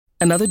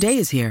Another day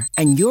is here,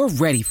 and you're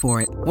ready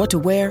for it. What to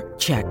wear?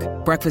 Check.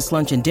 Breakfast,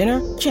 lunch, and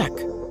dinner? Check.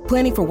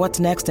 Planning for what's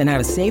next and how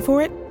to save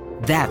for it?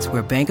 That's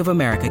where Bank of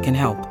America can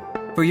help.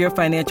 For your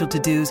financial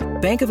to-dos,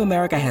 Bank of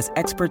America has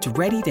experts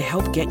ready to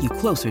help get you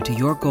closer to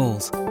your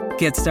goals.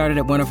 Get started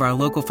at one of our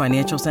local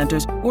financial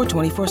centers or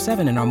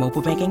 24/7 in our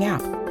mobile banking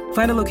app.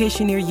 Find a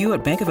location near you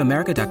at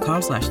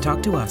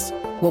bankofamerica.com/talktous.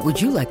 What would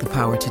you like the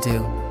power to do?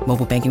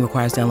 Mobile banking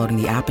requires downloading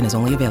the app and is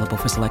only available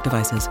for select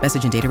devices.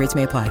 Message and data rates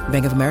may apply.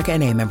 Bank of America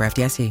N.A., member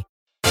FDIC.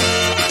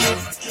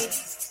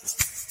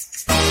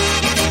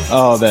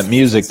 Oh, that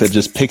music that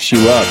just picks you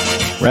up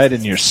right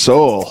in your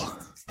soul.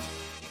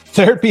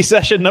 Therapy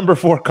session number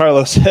 4,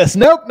 Carlos says,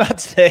 nope, not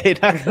today.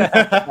 Not gonna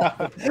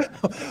happen.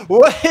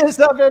 What is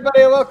up,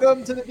 everybody?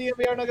 Welcome to the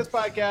DNVR Nuggets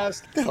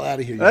podcast. Get the hell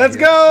out of here. Let's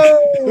go.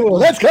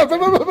 Let's go.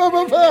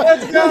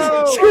 Let's go.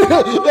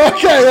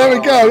 Okay, there we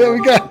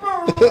go.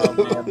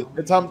 Oh, man.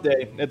 It's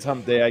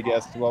hump day, I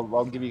guess. Well,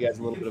 I'll give you guys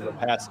a little bit of a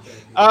pass.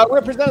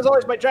 We're presented as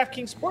always by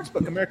DraftKings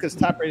Sportsbook, America's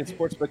top-rated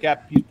sportsbook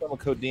app. Use promo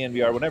code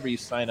DNVR whenever you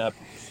sign up.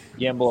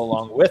 Gamble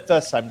along with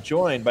us. I'm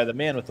joined by the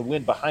man with the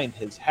wind behind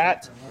his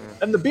hat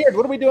and the beard.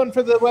 What are we doing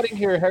for the wedding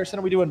here, Harrison?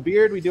 Are we doing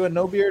beard? Are we doing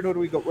no beard? Where are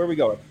we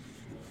going?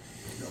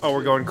 Oh,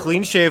 we're going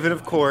clean shaven,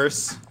 of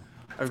course.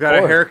 I've got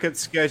a haircut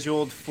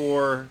scheduled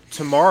for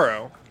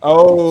tomorrow.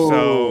 Oh,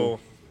 so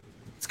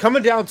it's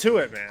coming down to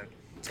it, man.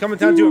 It's coming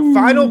down to it.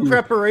 Final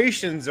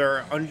preparations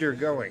are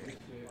undergoing.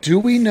 Do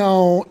we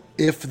know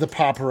if the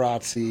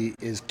paparazzi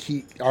is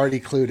already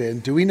clued in?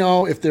 Do we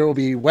know if there will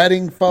be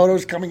wedding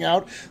photos coming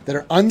out that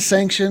are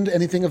unsanctioned,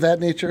 anything of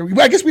that nature?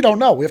 I guess we don't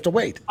know. We have to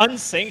wait.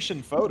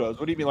 Unsanctioned photos?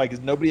 What do you mean? Like,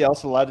 is nobody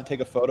else allowed to take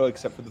a photo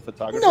except for the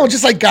photographer? No,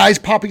 just like guys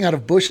popping out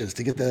of bushes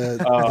to get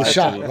the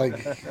shot. Like,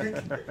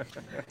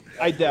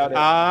 I doubt it.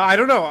 I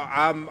don't know.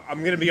 I'm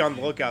going to be on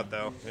the lookout,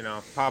 though. You know,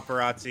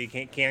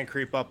 paparazzi can't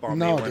creep up on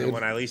me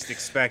when I least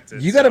expect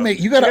it. You got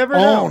to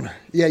own.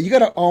 Yeah, you got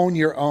to own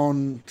your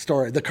own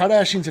story. The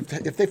Kardashians,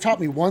 if they've taught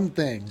me one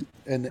thing,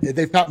 and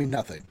they've taught me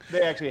nothing.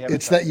 They actually have.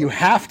 It's that you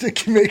have to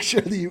make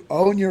sure that you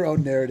own your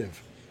own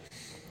narrative.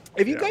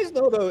 If you guys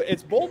know, though,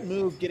 it's bold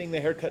move getting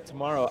the haircut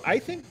tomorrow. I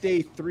think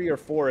day 3 or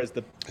 4 is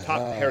the top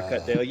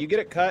haircut day. Like, you get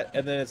it cut,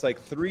 and then it's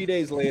like 3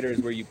 days later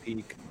is where you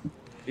peak.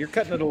 You're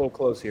cutting it a little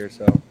close here,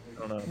 so I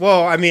don't know.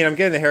 Well, I mean, I'm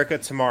getting the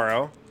haircut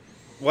tomorrow.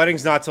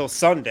 Wedding's not till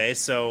Sunday,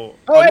 so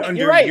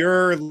under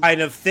your line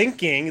of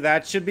thinking,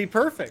 that should be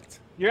perfect.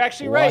 You're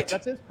actually right.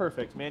 That is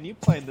perfect, man. You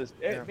planned this.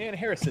 Yeah. Man,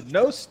 Harrison,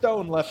 no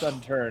stone left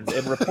unturned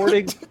in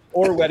reporting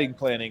or wedding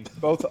planning.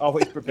 Both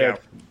always prepared.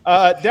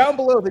 Yeah. Down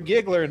below the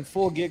giggler in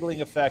full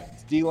giggling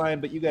effect, D-line,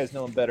 but you guys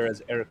know him better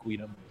as Eric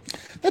Wedum.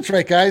 That's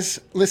right,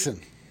 guys.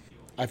 Listen,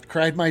 I've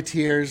cried my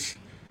tears.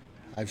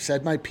 I've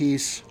said my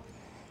piece.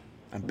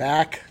 I'm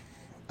back.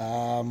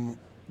 The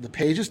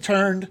page is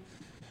turned.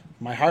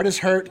 My heart is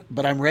hurt,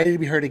 but I'm ready to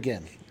be hurt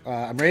again.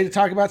 I'm ready to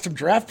talk about some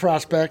draft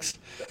prospects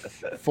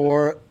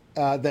for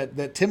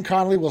that Tim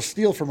Connolly will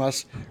steal from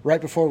us right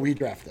before we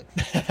draft them.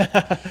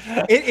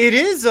 It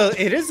is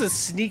a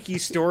sneaky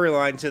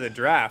storyline to the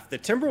draft. The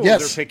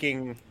Timberwolves are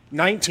picking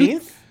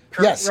 19th.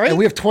 Yes, right? And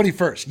we have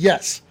 21st.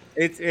 Yes.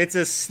 It's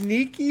a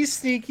sneaky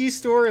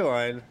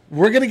storyline.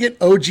 We're going to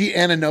get OG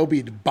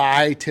Anunoby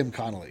by Tim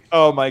Connolly.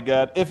 Oh, my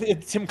God.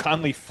 If Tim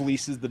Connolly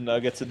fleeces the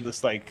Nuggets in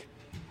this, like,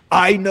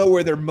 I know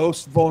where they're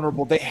most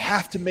vulnerable. They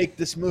have to make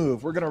this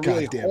move. We're going to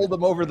really hold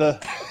them over the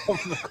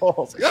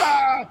coals.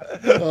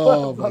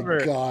 Oh,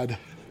 my God.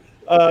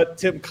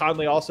 Tim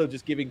Connolly also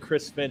just giving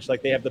Chris Finch,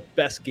 like, they have the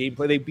best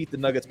gameplay. They beat the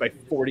Nuggets by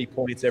 40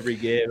 points every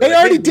game. They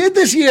already did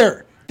this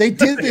year. They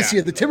did this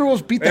year. The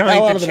Timberwolves beat the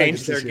hell out of the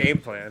Nuggets this year. Change their game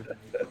plan.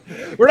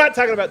 We're not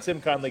talking about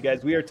Tim Connolly,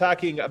 guys. We are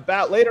talking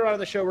about, later on in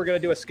the show, we're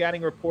going to do a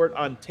scouting report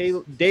on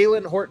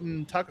Dalen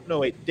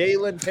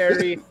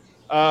Terry.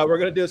 We're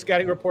going to do a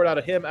scouting report out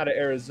of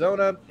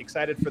Arizona.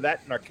 Excited for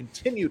that and our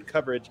continued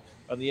coverage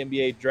on the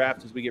NBA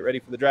draft as we get ready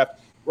for the draft.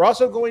 We're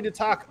also going to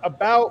talk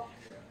about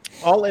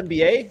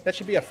All-NBA. That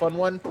should be a fun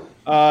one.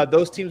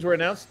 Those teams were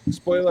announced.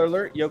 Spoiler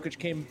alert, Jokic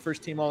came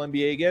first team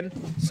All-NBA again.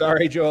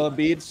 Sorry, Joel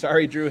Embiid.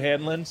 Sorry, Drew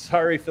Hanlon.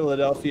 Sorry,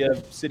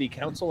 Philadelphia City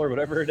Council or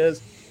whatever it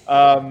is.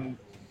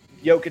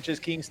 Jokic is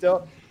king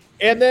still.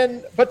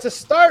 But to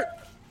start,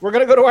 we're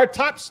going to go to our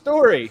top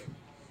story.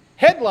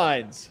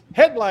 Headlines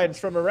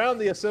from around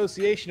the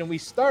association, and we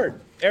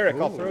start. Eric,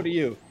 I'll throw to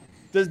you.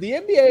 Does the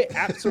NBA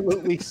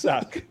absolutely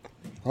suck?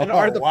 And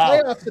are the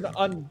playoffs an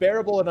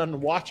unbearable and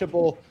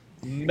unwatchable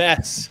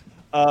mess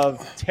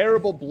of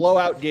terrible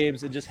blowout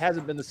games and just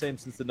hasn't been the same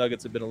since the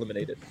Nuggets have been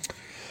eliminated?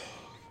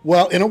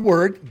 Well, in a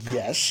word,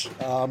 yes.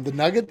 The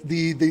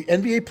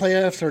NBA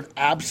playoffs are an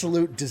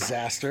absolute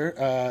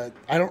disaster.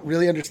 I don't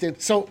really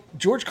understand. So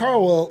George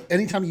Karl will,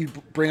 anytime you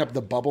bring up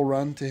the bubble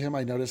run to him,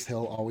 I notice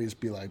he'll always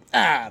be like,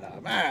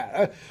 Adam,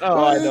 I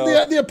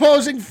know. The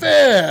opposing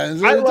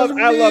fans. I love George.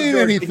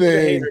 Anything. He's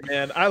a hater,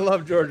 man. I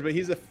love George, but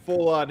he's a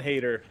full-on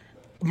hater.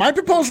 My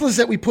proposal is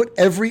that we put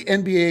every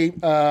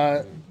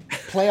NBA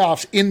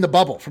playoffs in the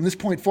bubble from this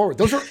point forward.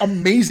 Those are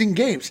amazing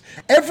games.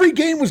 Every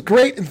game was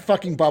great in the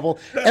fucking bubble.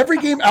 Every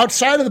game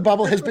outside of the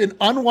bubble has been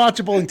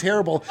unwatchable and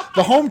terrible.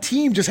 The home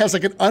team just has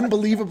like an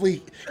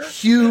unbelievably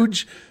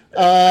huge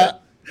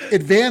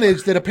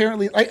advantage that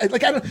apparently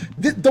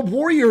the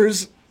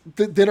Warriors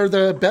that are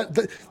the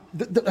best.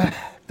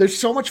 There's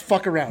so much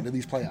fuck around in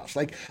these playoffs.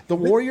 Like the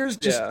Warriors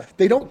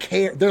they don't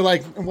care. They're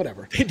like,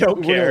 whatever. They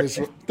don't care.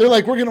 They're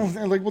like,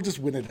 we'll just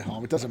win it at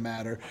home. It doesn't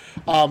matter.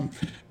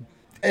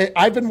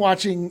 I've been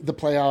watching the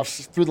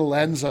playoffs through the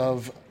lens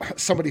of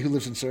somebody who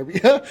lives in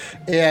Serbia,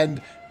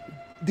 and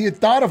the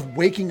thought of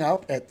waking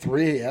up at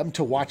 3 a.m.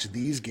 to watch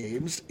these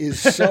games is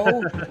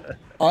so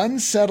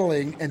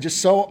unsettling and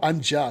just so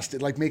unjust.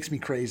 It like makes me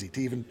crazy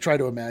to even try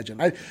to imagine.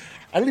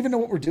 I don't even know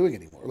what we're doing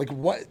anymore.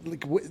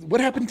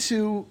 What happened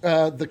to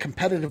the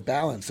competitive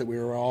balance that we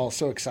were all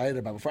so excited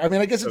about before? I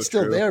mean, I guess it's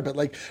still there, but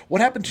like,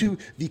 what happened to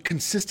the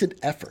consistent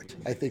effort?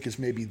 I think is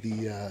maybe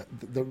the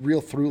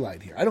real through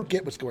line here. I don't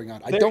get what's going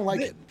on. I don't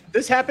like it.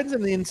 This happens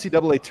in the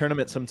NCAA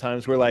tournament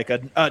sometimes, where like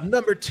a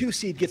number 2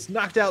 seed gets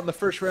knocked out in the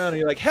first round, and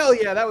you're like, hell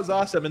yeah, that was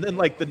awesome. And then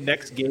like the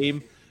next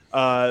game,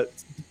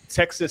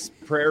 Texas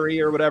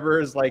Prairie or whatever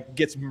is like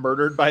gets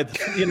murdered by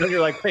you're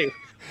like, hey.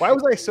 Why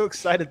was I so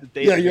excited that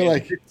they? Yeah, you're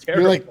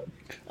like,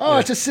 oh,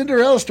 it's a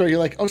Cinderella story. You're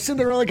like, oh,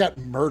 Cinderella got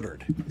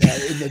murdered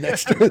in the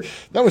next.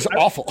 That was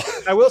awful.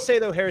 I will say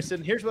though,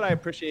 Harrison, here's what I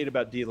appreciate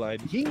about D-Line.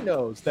 He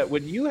knows that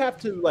when you have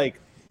to like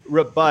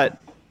rebut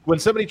when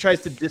somebody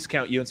tries to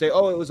discount you and say,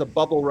 oh, it was a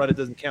bubble run, it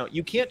doesn't count.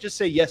 You can't just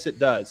say yes, it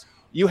does.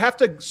 You have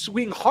to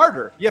swing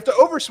harder. You have to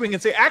overswing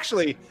and say,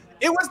 actually,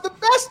 it was the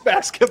best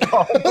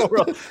basketball in the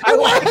world.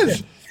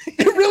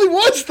 It really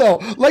was, though.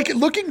 Like,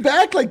 looking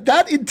back, like,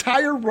 that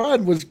entire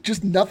run was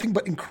just nothing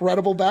but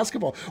incredible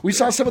basketball. We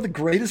saw some of the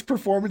greatest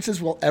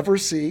performances we'll ever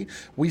see.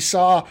 We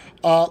saw,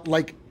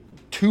 3-1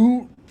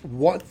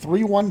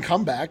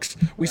 comebacks.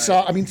 We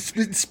saw, I mean,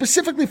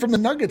 specifically from the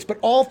Nuggets, but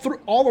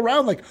all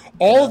around, like,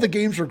 all of the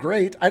games were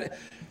great. I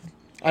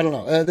don't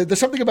know. There's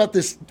something about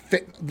this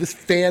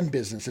fan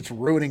business. It's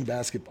ruining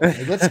basketball.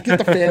 Like, let's get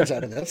the fans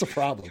out of it. That's a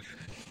problem.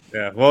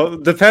 Yeah, well,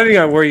 depending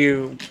on where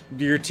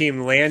your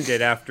team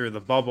landed after the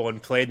bubble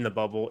and played in the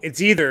bubble,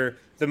 it's either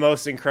the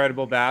most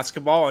incredible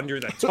basketball under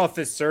the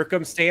toughest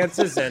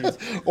circumstances and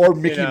or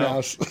Mickey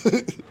Mouse.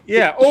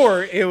 Yeah,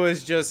 or it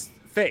was just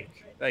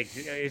fake. Like,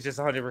 it's just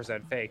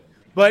 100% fake.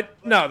 But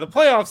no, the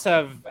playoffs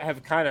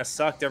have kind of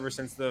sucked ever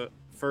since the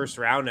first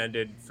round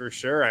ended, for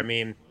sure. I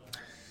mean,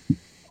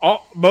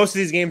 most of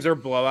these games are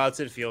blowouts,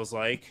 it feels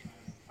like.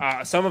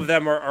 Some of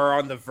them are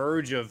on the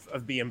verge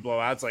of being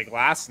blowouts, like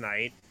last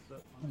night.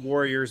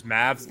 Warriors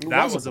Mavs,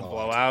 that was a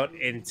blowout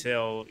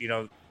until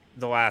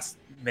the last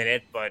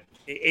minute, but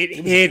it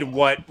hid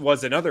what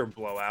was another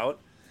blowout.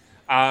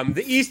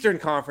 The Eastern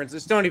Conference,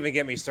 just don't even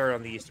get me started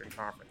on the Eastern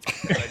Conference.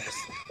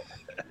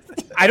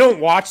 I don't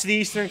watch the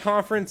Eastern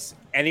Conference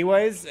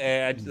anyways.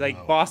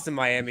 Like Boston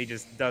Miami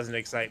just doesn't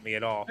excite me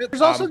at all.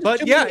 There's also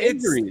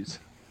injuries.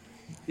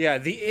 Yeah,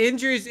 the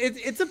injuries,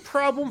 it's a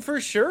problem for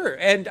sure,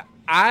 and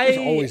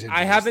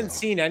I haven't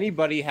seen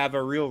anybody have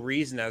a real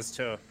reason as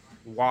to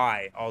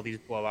why all these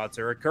blowouts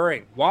are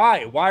occurring.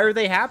 Why are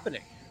they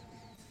happening?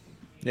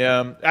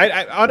 Yeah,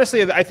 I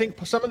honestly, I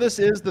think some of this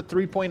is the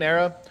 3-point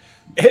era.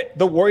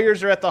 The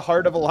Warriors are at the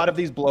heart of a lot of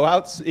these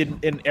blowouts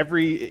in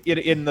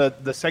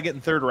the second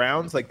and third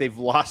rounds. Like, they've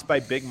lost by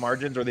big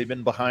margins, or they've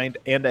been behind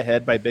and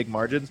ahead by big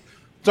margins.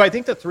 So I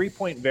think the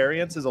 3-point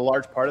variance is a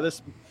large part of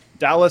this.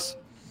 Dallas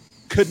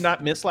could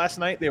not miss last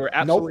night. They were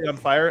absolutely on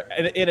fire.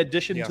 And in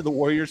addition to the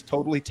Warriors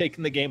totally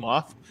taking the game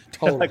off.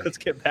 Totally. Like, let's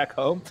get back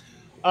home.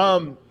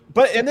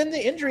 And then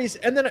the injuries,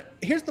 and then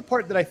here's the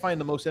part that I find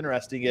the most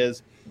interesting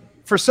is,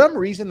 for some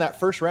reason, that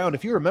first round,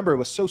 if you remember, it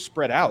was so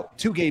spread out,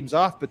 2 days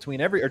off between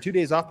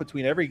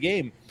every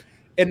game,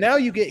 and now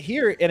you get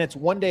here and it's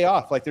 1 day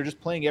off, like they're just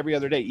playing every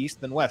other day, East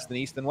and West and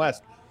East and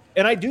West.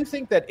 And I do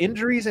think that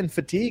injuries and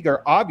fatigue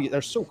are obvious;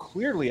 they're so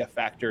clearly a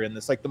factor in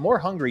this. Like, the more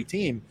hungry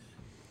team,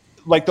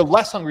 like the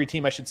less hungry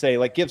team, I should say,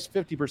 like gives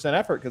 50%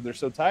 effort because they're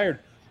so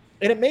tired,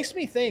 and it makes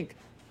me think.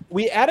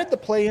 We added the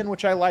play-in,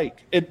 which I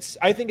like.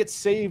 I think it's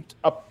saved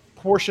a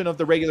portion of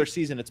the regular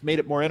season. It's made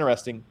it more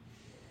interesting.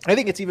 I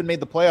think it's even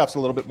made the playoffs a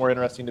little bit more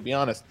interesting, to be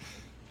honest,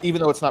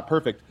 even though it's not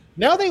perfect.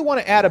 Now they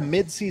want to add a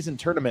mid-season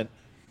tournament.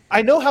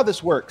 I know how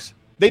this works.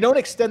 They don't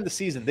extend the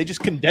season. They just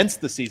condense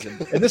the season.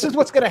 And this is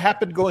what's going to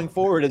happen going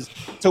forward is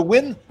to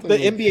win the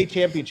NBA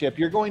championship,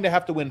 you're going to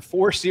have to win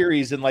 4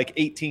 series in like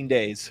 18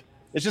 days.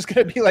 It's just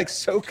going to be like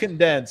so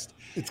condensed.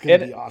 It's going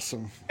to be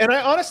awesome. And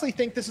I honestly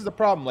think this is the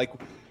problem. Like,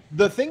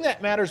 the thing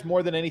that matters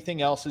more than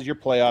anything else is your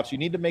playoffs. You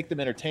need to make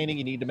them entertaining.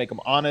 You need to make them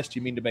honest.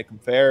 You need to make them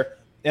fair.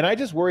 And I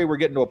just worry we're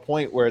getting to a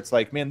point where it's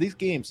like, man, these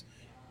games,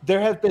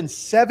 there have been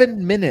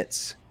 7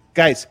 minutes,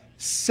 guys,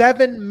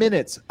 7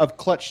 minutes of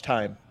clutch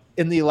time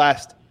in the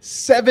last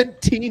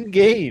 17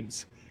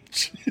 games.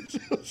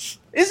 Jesus.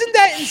 Isn't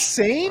that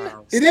insane?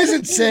 Wow. It is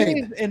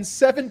insane. And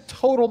 7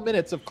 total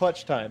minutes of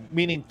clutch time,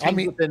 meaning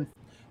teams within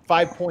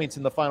 5 points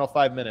in the final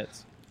 5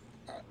 minutes.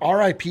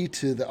 RIP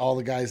to all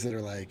the guys that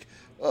are like,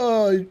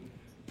 oh,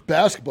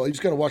 basketball. You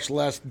just got to watch the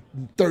last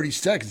 30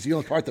 seconds. The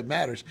only part that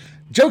matters.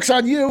 Joke's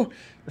on you.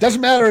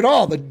 Doesn't matter at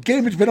all. The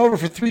game has been over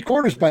for 3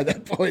 quarters by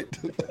that point.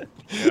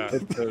 Yeah.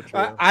 It's so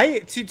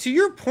true. To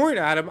your point,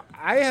 Adam,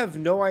 I have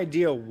no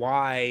idea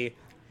why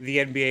the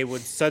NBA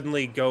would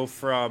suddenly go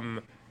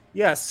from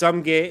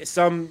some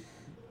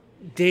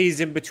days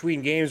in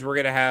between games we're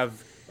gonna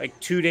have like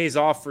 2 days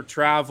off for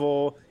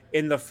travel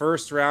in the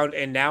first round,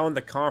 and now in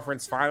the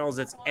conference finals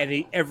it's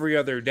every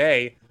other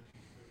day.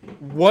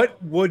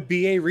 What would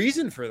be a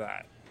reason for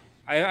that?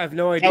 I have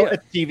no idea.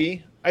 It's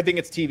TV. I think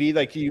it's TV.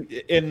 Like you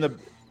in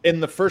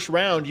the first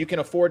round, you can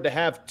afford to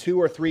have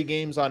 2 or 3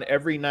 games on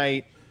every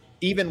night,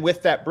 even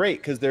with that break,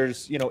 because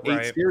there's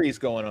 8 series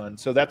going on.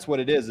 So that's what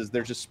it is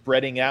they're just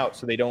spreading out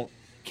so they don't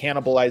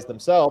cannibalize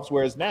themselves.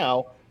 Whereas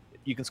now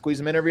you can squeeze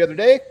them in every other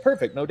day.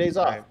 Perfect. No days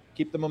off.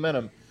 Keep the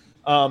momentum.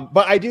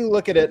 But I do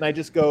look at it and I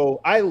just go,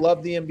 I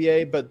love the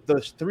NBA, but the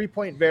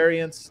 3-point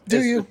variance.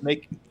 Do you?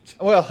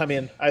 Well, I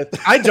mean,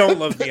 I don't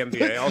love the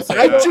NBA. I'll say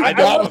I that.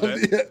 don't love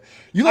it.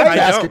 You like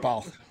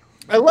basketball.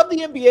 I love the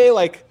NBA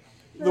like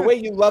the way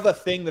you love a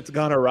thing that's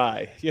gone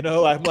awry.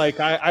 I'm like,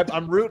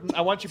 I'm rooting.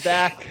 I want you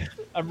back.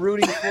 I'm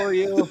rooting for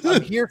you.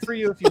 I'm here for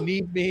you if you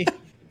need me.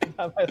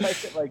 I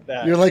like it like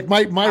that. You're like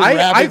my I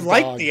rabid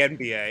like dog. the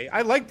NBA.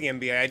 I like the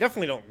NBA. I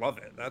definitely don't love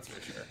it. That's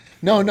for sure.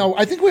 No.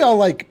 I think we all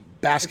like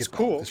basketball. It's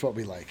cool. Is what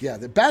we like. Yeah,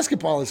 the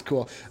basketball is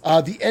cool.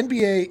 The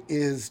NBA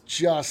is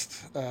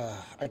just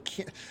I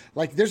can't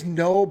like. There's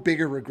no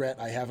bigger regret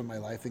I have in my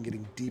life than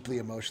getting deeply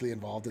emotionally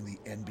involved in the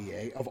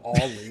NBA of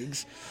all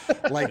leagues.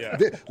 Like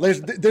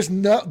there's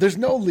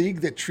no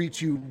league that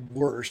treats you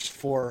worse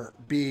for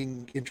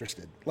being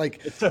interested. Like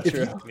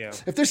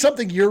if there's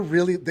something you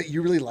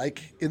really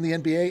like in the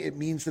NBA, it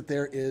means that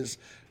there is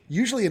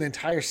usually an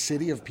entire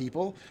city of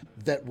people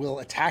that will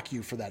attack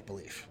you for that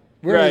belief.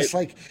 Whereas,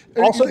 like,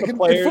 also like the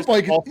players, in football,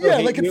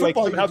 like in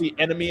football, somehow the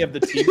enemy of the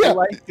team you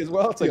like as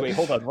well. It's like, wait,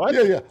 hold on, what?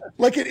 Yeah.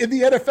 Like in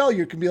the NFL,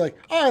 you can be like,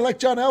 oh, I like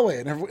John Elway,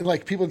 and everyone,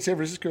 like people in San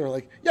Francisco are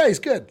like, yeah, he's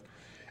good.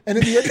 And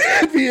in the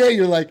NBA,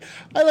 you're like,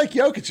 I like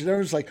Jokic, and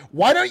everyone's like,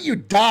 why don't you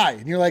die?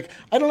 And you're like,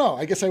 I don't know.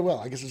 I guess I will.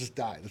 I guess I'll just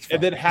die. That's fine.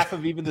 And then half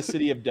of even the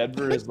city of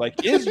Denver is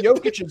like, is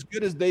Jokic as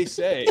good as they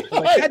say?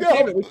 Like, God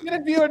damn it, we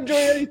can't view enjoy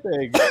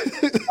anything.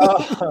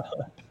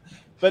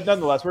 But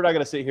nonetheless, we're not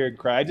going to sit here and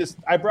cry.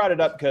 I brought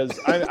it up because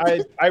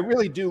I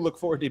really do look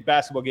forward to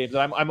basketball games.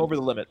 I'm over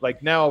the limit.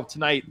 Like now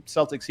tonight,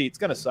 Celtics Heat. It's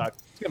going to suck.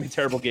 It's going to be a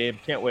terrible game.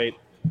 Can't wait.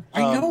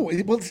 I know.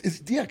 Well,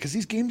 because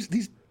these games,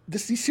 these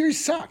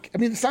series suck. I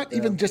mean, it's not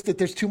even just that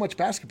there's too much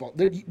basketball.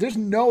 There's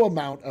no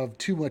amount of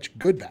too much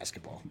good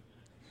basketball.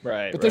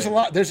 Right. But there's a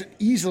lot. There's an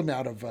easy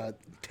amount of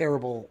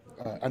terrible,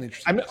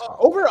 uninteresting. I mean,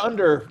 over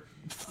under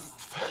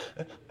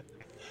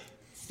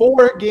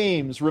 4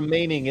 games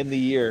remaining in the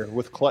year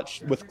with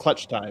clutch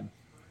time.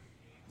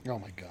 Oh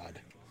my God,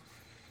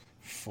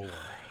 4.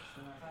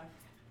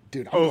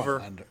 Dude, I'm over.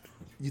 Going under.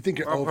 You think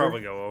you're I'll over?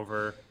 probably go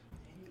over.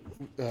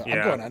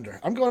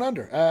 I'm going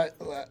under. I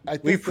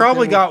think We've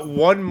probably got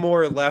one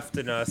more left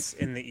in us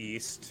in the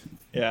East.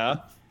 Yeah.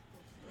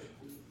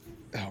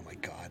 Oh my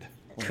God.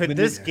 Could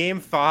this Game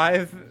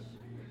 5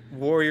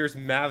 Warriors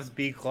Mavs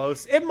be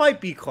close? It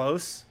might be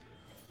close.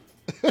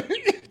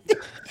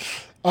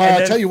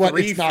 I'll tell you what,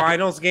 three it's not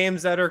finals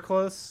games that are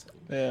close.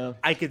 Yeah,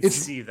 I could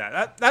see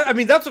that. I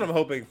mean, that's what I'm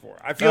hoping for.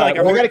 I feel like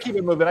I got to keep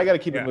it moving. I got to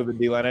keep it moving,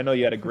 D-Line. I know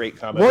you had a great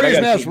comment. Warriors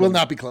Mavs will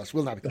not be close.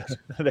 Will not be close.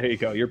 There you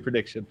go. Your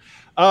prediction.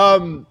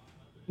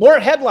 More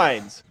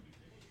headlines.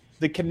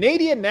 The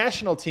Canadian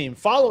national team,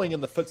 following in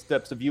the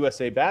footsteps of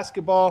USA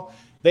Basketball,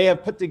 they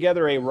have put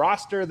together a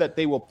roster that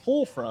they will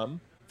pull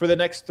from for the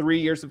next 3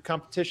 years of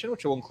competition,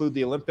 which will include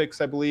the Olympics,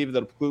 I believe.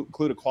 That'll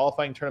include a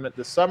qualifying tournament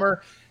this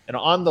summer. And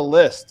on the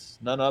list,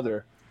 none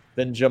other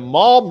than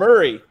Jamal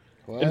Murray.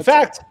 What? In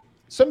fact,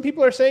 some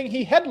people are saying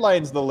he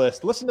headlines the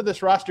list. Listen to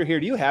this roster here.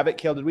 Do you have it,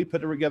 Kale? Did we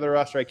put together a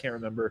roster? I can't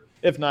remember.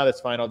 If not, it's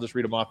fine. I'll just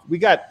read them off. We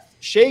got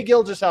Shai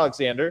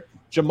Gilgeous-Alexander,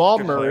 Jamal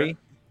Murray,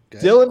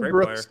 Dylan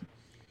Brooks,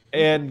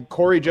 and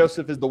Corey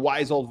Joseph is the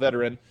wise old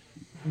veteran.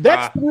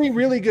 That's 3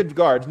 really good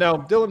guards. Now,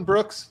 Dylan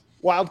Brooks,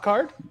 wild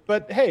card,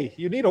 but hey,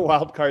 you need a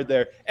wild card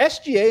there.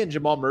 SGA and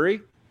Jamal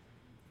Murray,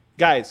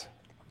 guys,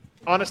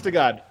 honest to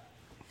God,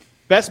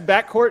 best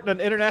backcourt in an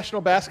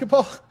international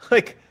basketball?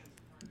 Like,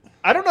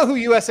 I don't know who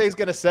USA is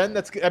going to send.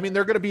 They're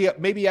going to be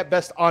maybe at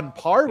best on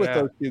par with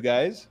those 2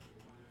 guys.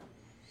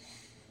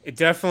 It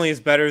definitely is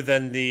better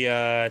than the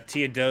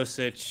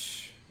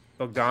Teodosic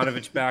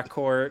Bogdanovic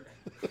backcourt.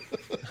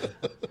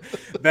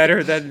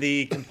 Better than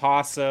the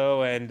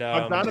Campasso and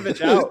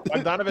Bogdanovic out.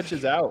 Bogdanovic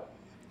is out.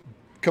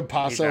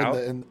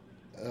 Campasso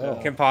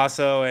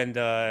Campasso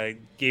and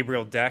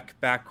Gabriel Deck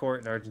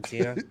backcourt in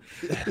Argentina.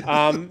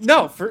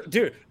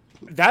 Dude,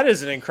 that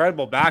is an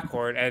incredible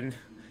backcourt. And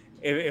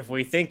if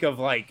we think of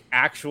like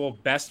actual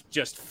best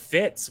just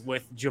fits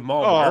with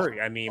Jamal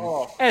Murray, I mean,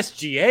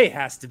 SGA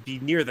has to be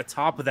near the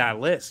top of that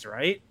list,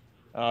 right?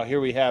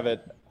 Here we have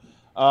it.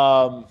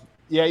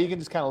 Yeah, you can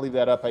just kind of leave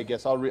that up, I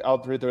guess. I'll read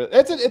through it.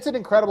 It's an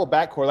incredible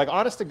backcourt. Like,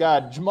 honest to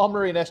God, Jamal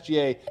Murray and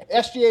SGA.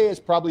 SGA is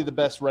probably the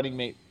best running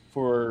mate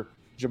for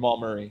Jamal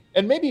Murray,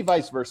 and maybe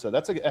vice versa.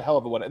 That's a hell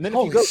of a one. And then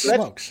Holy if you go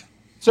smokes.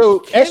 so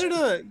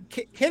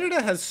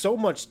Canada has so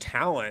much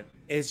talent.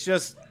 It's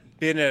just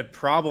been a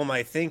problem,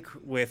 I think,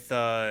 with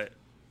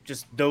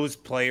just those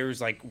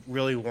players like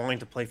really wanting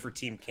to play for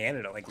Team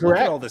Canada. Like, look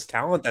at all this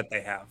talent that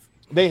they have.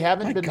 They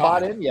haven't been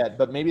bought in yet,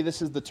 but maybe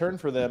this is the turn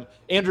for them.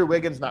 Andrew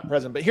Wiggins not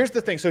present, but here's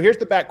the thing. So here's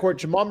the backcourt: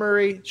 Jamal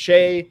Murray,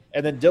 Shea,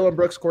 and then Dylan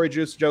Brooks, Corey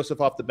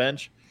Joseph off the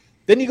bench.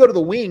 Then you go to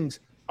the wings: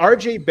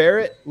 R.J.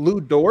 Barrett,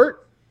 Lou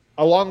Dort,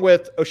 along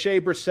with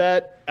O'Shea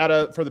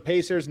Brissett for the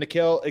Pacers,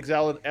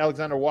 Nickeil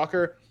Alexander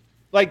Walker.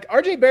 Like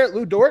R.J. Barrett,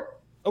 Lou Dort,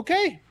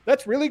 okay,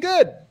 that's really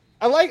good.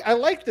 I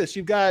like this.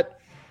 You've got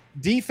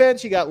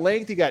defense, you got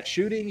length, you got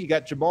shooting, you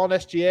got Jamal and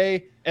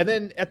SGA. And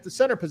then at the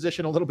center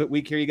position, a little bit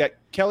weak here. You got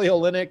Kelly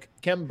Olynyk,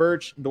 Kem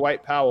Birch, and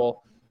Dwight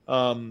Powell.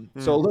 So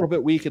a little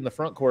bit weak in the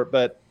front court.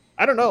 But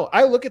I don't know.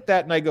 I look at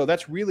that and I go,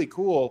 that's really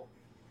cool.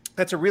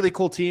 That's a really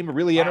cool team, a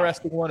really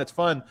interesting one. It's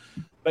fun.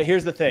 But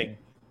here's the thing.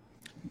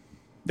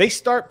 They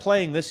start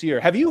playing this year.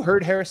 Have you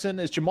heard, Harrison,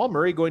 is Jamal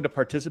Murray going to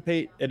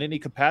participate in any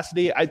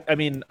capacity? I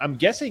mean, I'm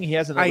guessing he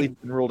hasn't at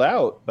least been ruled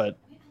out, but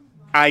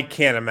I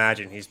can't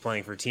imagine he's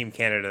playing for Team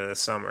Canada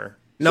this summer.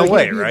 No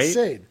way, right?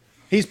 Insane.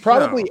 He's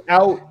probably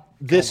out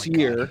this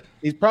year. God.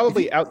 He's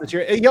probably out this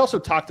year. He also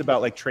talked about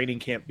like training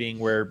camp being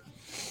where,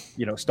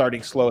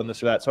 starting slow and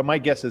this or that. So my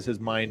guess is his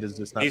mind is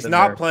just not. He's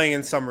not playing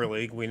in summer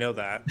league. We know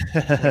that.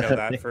 We know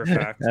that for a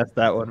fact. That's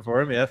that one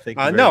for him. Yeah. Thank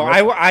you no,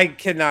 I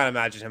cannot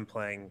imagine him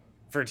playing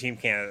for Team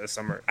Canada this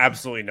summer.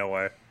 Absolutely no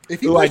way.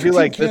 If he plays for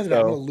Team Canada,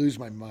 I'm going to lose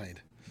my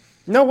mind.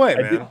 No way,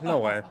 man. No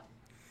way.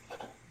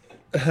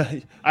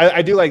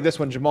 I do like this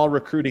one, Jamal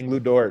recruiting Lou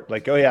Dort.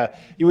 Like, oh yeah,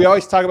 we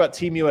always talk about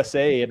Team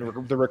USA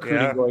and the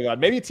recruiting going on.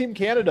 Maybe Team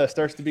Canada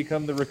starts to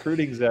become the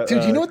recruiting zone.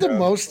 Dude, you know what the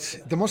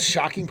most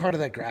shocking part of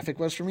that graphic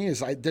was for me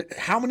is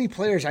how many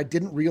players I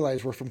didn't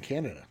realize were from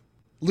Canada.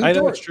 Lou I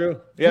know Dort. It's true.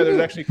 Yeah, there's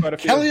actually quite a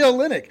few. Kelly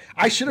Olynyk.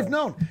 I should have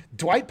known.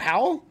 Dwight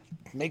Powell.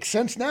 Makes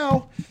sense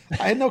now.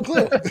 I had no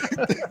clue.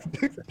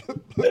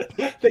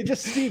 They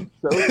just seem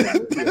so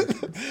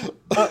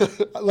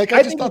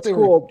I just thought they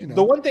cool. were.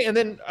 The one thing, and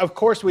then of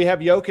course we have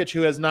Jokic,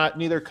 who has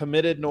neither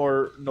committed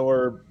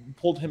nor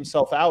pulled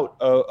himself out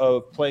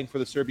of playing for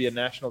the Serbian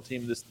national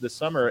team this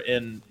summer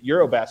in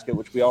Eurobasket,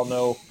 which we all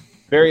know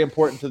very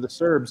important to the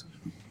Serbs.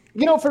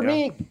 For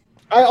me,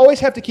 I always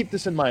have to keep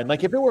this in mind.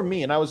 Like, if it were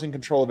me and I was in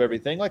control of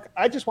everything, like,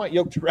 I just want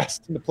Jokic to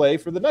rest and to play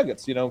for the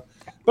Nuggets,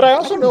 But I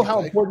also know how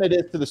important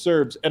it is to the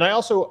Serbs. And I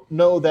also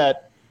know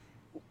that,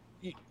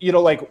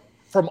 like,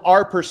 from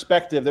our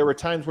perspective, there were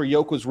times where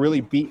Jokic was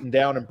really beaten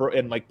down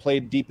and like,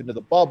 played deep into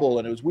the bubble,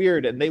 and it was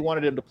weird, and they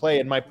wanted him to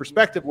play. And my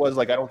perspective was,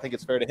 like, I don't think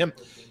it's fair to him,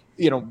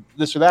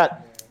 this or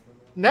that.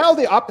 Now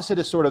the opposite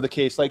is sort of the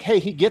case. Like, hey,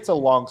 he gets a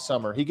long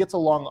summer. He gets a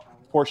long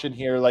portion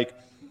here. Like,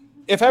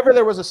 if ever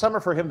there was a summer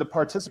for him to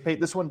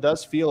participate, this one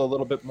does feel a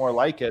little bit more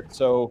like it.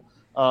 So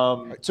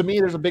to me,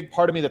 there's a big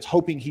part of me that's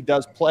hoping he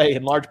does play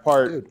in large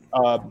part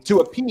to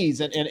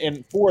appease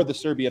and for the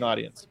Serbian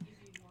audience.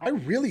 I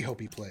really hope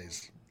he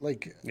plays.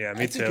 Like, yeah,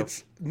 me too.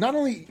 It's not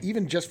only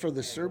even just for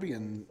the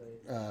Serbian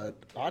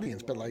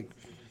audience, but like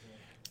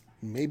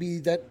maybe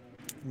that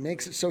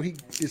makes it so he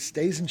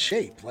stays in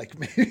shape. Like,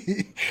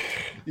 maybe,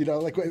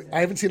 like,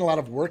 I haven't seen a lot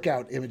of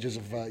workout images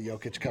of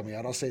Jokic coming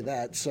out. I'll say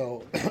that.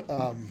 So,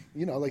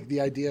 like the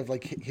idea of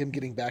like him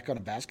getting back on a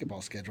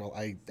basketball schedule,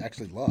 I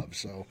actually love.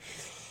 So,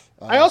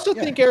 I also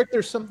think, Eric,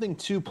 there's something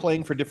to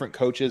playing for different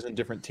coaches and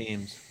different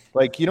teams.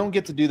 Like, you don't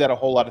get to do that a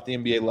whole lot at the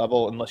NBA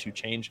level unless you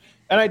change.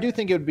 And I do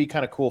think it would be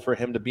kind of cool for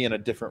him to be in a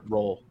different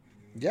role.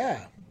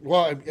 Yeah.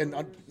 Well, and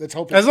let's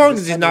hope as long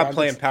as he's not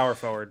playing power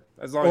forward.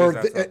 As long as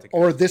that's not the case.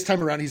 Or this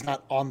time around he's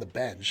not on the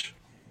bench.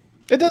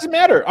 It doesn't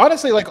matter.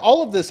 Honestly, like,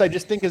 all of this I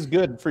just think is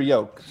good for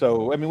Yoke.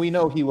 So, I mean, we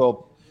know he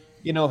will,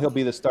 he'll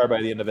be the star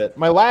by the end of it.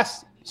 My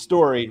last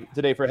story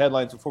today for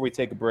headlines before we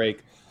take a break.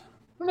 I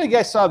don't know if you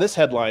guys saw this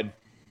headline.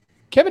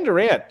 Kevin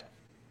Durant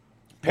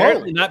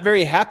apparently not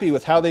very happy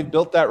with how they've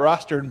built that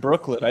roster in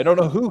Brooklyn. I don't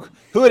know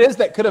who it is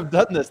that could have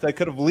done this, that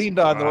could have leaned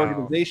on the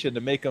organization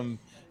to make them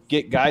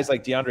get guys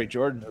like DeAndre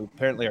Jordan, who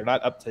apparently are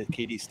not up to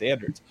KD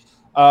standards.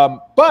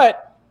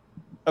 But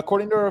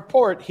according to a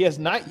report, he has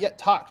not yet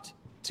talked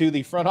to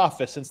the front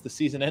office since the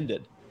season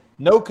ended.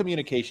 No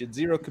communication,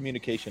 zero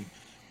communication.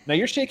 Now,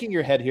 you're shaking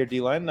your head here,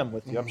 D-Line, and I'm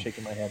with you. I'm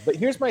shaking my head. But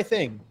here's my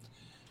thing.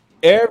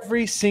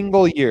 Every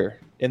single year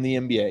in the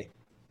NBA,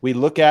 we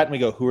look at and we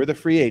go, who are the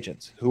free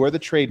agents? Who are the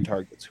trade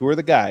targets? Who are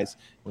the guys?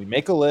 We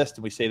make a list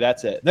and we say,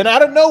 that's it. Then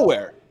out of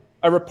nowhere,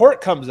 a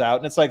report comes out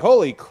and it's like,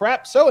 holy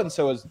crap,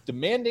 so-and-so is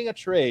demanding a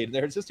trade.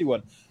 There's this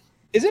one.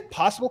 Is it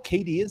possible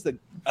KD is the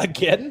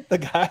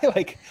guy?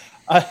 Like,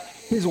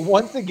 he's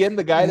once again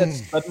the guy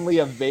that's suddenly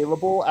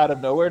available out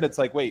of nowhere. And it's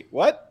like, wait,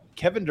 what?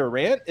 Kevin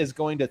Durant is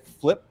going to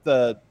flip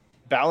the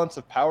balance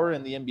of power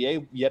in the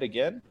NBA yet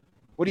again?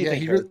 What do you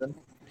think, Harrison?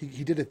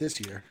 He did it this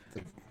year.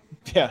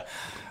 Yeah.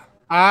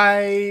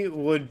 I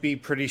would be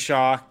pretty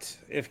shocked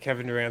if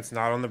Kevin Durant's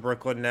not on the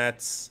Brooklyn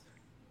Nets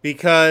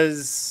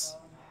because,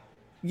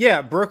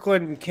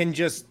 Brooklyn can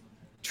just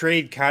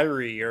trade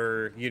Kyrie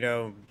or,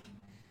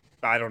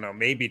 I don't know,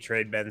 maybe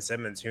trade Ben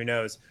Simmons, who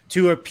knows,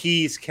 to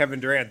appease Kevin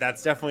Durant.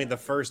 That's definitely the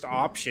first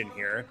option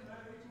here.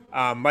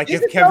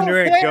 If Kevin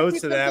Durant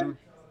goes to them.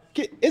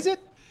 Is it?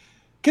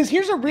 Because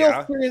here's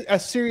a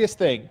serious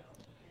thing.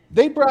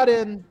 They brought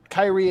in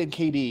Kyrie and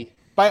KD.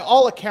 By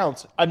all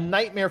accounts, a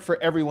nightmare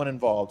for everyone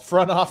involved.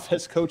 Front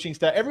office, coaching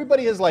staff.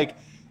 Everybody is like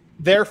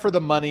there for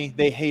the money.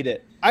 They hate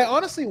it. I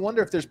honestly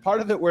wonder if there's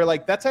part of it where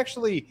like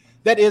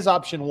that is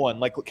option one.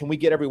 Like, can we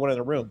get everyone in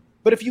the room?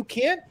 But if you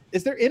can't,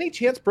 is there any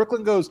chance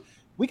Brooklyn goes,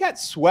 we got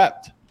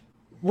swept.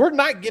 We're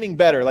not getting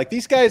better. Like,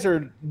 these guys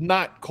are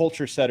not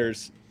culture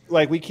setters.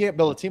 Like, we can't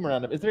build a team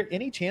around them. Is there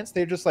any chance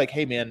they're just like,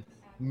 hey, man,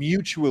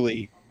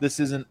 mutually, this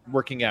isn't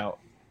working out?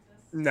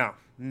 No,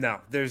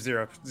 there's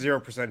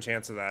 0%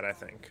 chance of that, I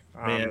think.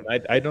 Man,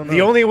 I don't know.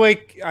 The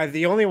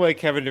only way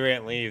Kevin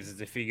Durant leaves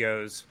is if he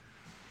goes,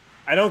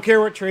 I don't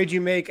care what trade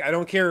you make. I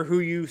don't care who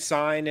you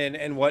sign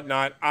and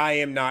whatnot. I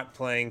am not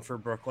playing for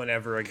Brooklyn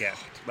ever again.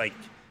 Like,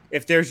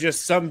 if there's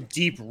just some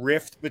deep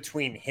rift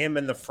between him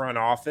and the front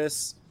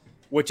office,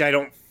 which I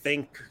don't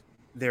think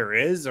there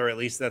is, or at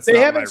least that's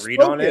not my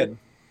read on it.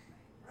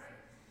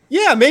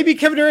 Yeah, maybe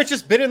Kevin Durant's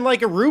just been in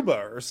like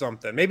Aruba or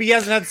something. Maybe he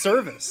hasn't had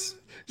service.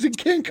 He's in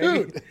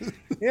Cancun.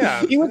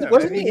 Yeah.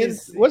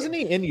 Wasn't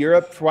he in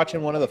Europe for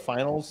watching one of the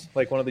finals?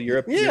 Like one of the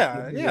Europe.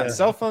 Yeah.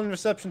 Cell phone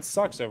reception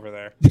sucks over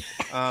there.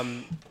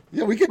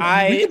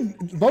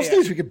 Most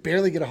days we could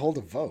barely get a hold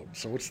of Vote.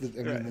 So what's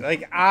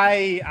the?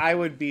 I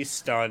would be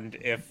stunned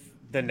if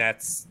the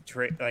Nets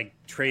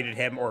traded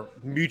him or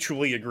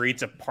mutually agreed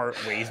to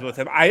part ways with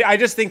him. I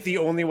just think the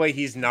only way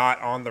he's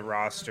not on the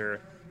roster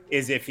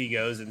is if he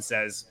goes and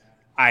says,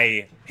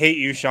 I hate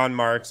you, Sean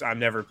Marks. I'm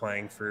never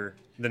playing for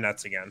the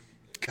Nets again.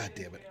 God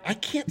damn it. I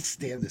can't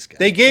stand this guy.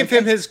 They gave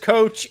him his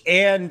coach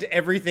and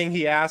everything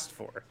he asked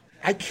for.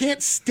 I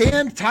can't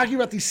stand talking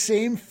about these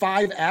same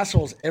 5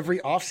 assholes every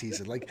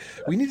offseason. Like,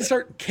 we need to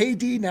start.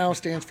 KD now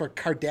stands for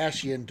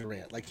Kardashian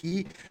Durant. Like,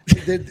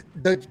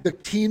 the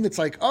team that's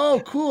like,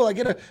 oh, cool, I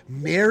get to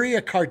marry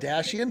a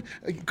Kardashian.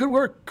 Good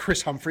work,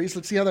 Chris Humphries.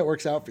 Let's see how that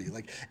works out for you.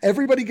 Like,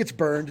 everybody gets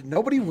burned.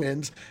 Nobody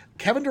wins.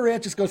 Kevin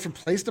Durant just goes from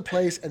place to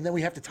place, and then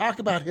we have to talk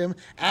about him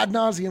ad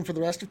nauseum for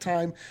the rest of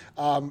time.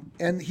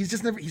 And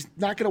he's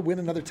not going to win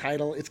another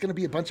title. It's going to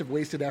be a bunch of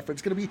wasted effort.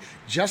 It's going to be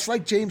just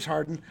like James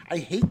Harden. I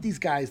hate these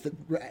guys that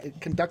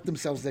conduct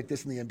themselves like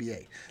this in the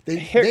NBA.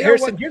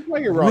 Harrison, here's why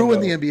you're wrong. Ruin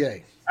the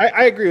NBA.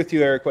 I agree with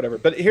you, Eric, whatever.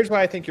 But here's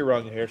why I think you're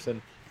wrong,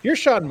 Harrison. You're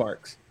Sean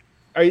Marks.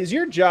 Is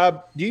your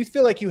job, do you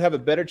feel like you have a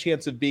better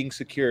chance of being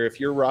secure if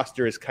your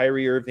roster is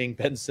Kyrie Irving,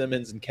 Ben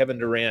Simmons, and Kevin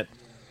Durant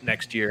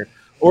next year?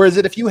 Or is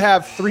it if you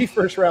have 3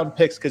 first-round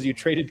picks because you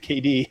traded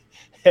KD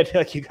and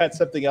like you got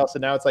something else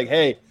and now it's like,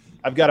 hey,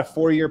 I've got a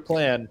 4-year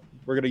plan.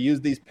 We're going to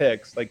use these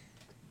picks. Like,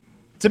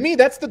 to me,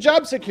 that's the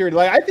job security.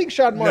 Like, I think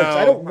Sean Marks,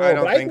 I don't know,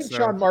 but I think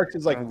Sean Marks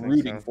is like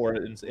rooting for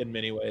it in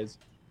many ways.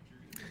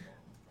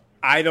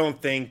 I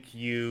don't think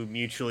you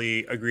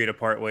mutually agree to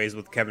part ways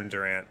with Kevin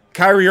Durant.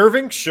 Kyrie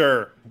Irving,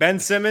 sure. Ben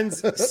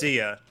Simmons, see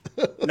ya.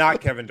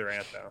 Not Kevin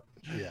Durant, though.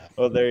 Yeah.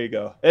 Well, there you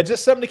go. It's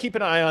just something to keep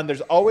an eye on.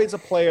 There's always a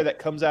player that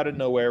comes out of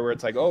nowhere where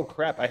it's like, oh,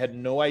 crap, I had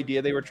no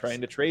idea they were trying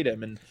to trade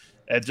him. And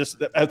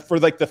just for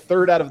like the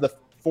 3rd out of the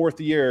 4th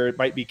year, it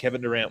might be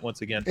Kevin Durant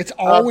once again. It's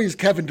always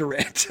Kevin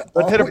Durant.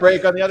 Let's hit a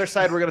break. On the other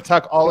side, we're going to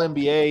talk all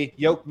NBA,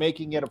 Jokic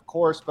making it, of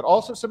course, but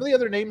also some of the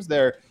other names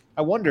there.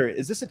 I wonder,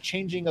 is this a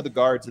changing of the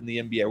guards in the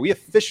NBA? Are we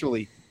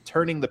officially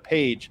turning the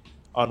page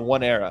on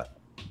one era?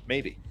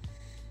 Maybe.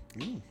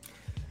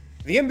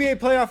 The NBA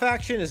playoff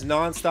action is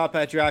nonstop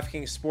at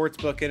DraftKings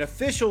Sportsbook, an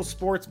official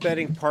sports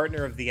betting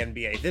partner of the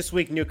NBA. This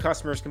week, new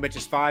customers can bet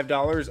just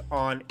 $5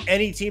 on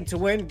any team to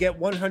win. Get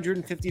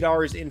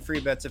 $150 in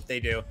free bets if they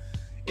do.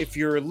 If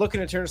you're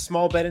looking to turn a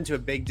small bet into a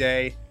big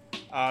day,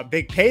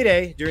 big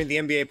payday during the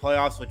NBA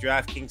playoffs with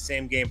DraftKings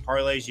same-game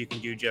parlays, you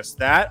can do just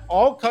that.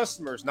 All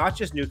customers, not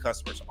just new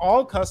customers,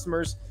 all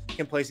customers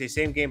can place a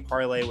same-game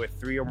parlay with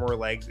 3 or more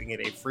legs and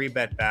get a free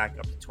bet back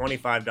up to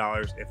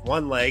 $25 if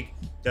one leg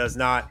does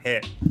not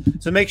hit.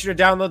 So make sure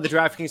to download the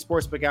DraftKings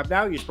Sportsbook app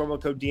now. Use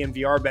promo code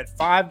DNVR. Bet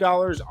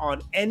 $5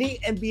 on any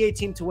NBA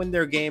team to win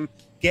their game.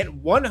 Get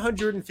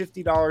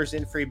 $150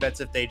 in free bets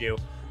if they do.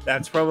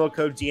 That's promo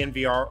code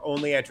DNVR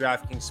only at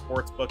DraftKings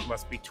Sportsbook.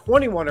 Must be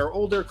 21 or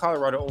older.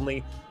 Colorado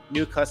only.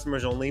 New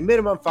customers only.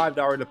 Minimum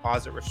 $5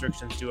 deposit.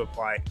 Restrictions do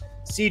apply.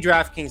 See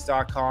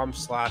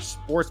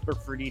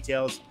DraftKings.com/sportsbook for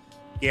details.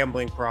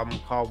 Gambling problem?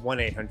 Call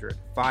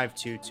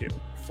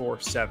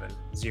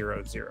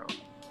 1-800-522-4700.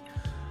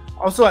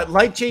 Also at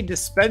Lightshade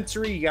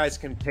Dispensary, you guys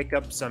can pick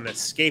up some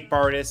Escape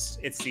Artists.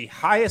 It's the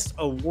highest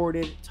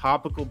awarded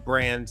topical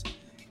brand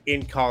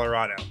in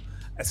Colorado.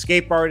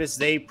 Escape Artists,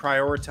 they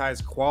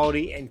prioritize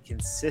quality and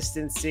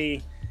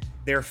consistency.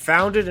 They're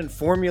founded and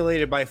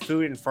formulated by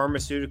food and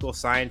pharmaceutical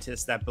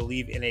scientists that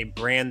believe in a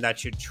brand that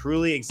should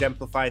truly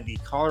exemplify the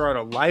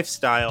Colorado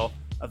lifestyle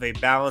of a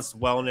balanced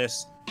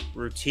wellness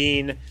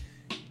routine.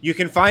 You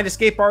can find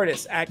Escape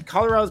Artists at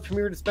Colorado's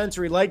premier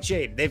dispensary,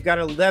 Lightshade. They've got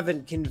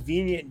 11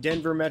 convenient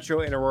Denver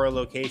Metro and Aurora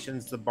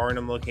locations. The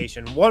Barnum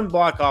location, 1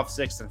 block off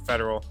 6th and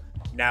Federal,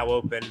 now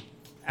open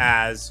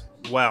as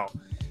well.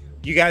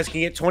 You guys can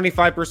get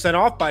 25%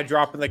 off by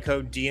dropping the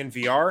code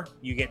DNVR.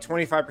 You get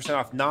 25%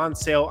 off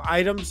non-sale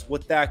items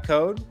with that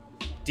code.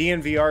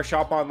 DNVR,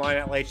 shop online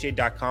at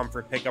lightshade.com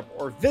for pickup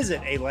or visit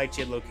a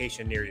Lightshade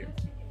location near you.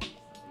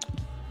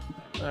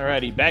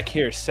 Alrighty, back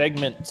here,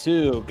 segment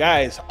 2.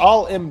 Guys,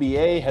 all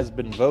NBA has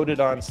been voted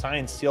on,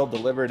 signed, sealed,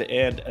 delivered,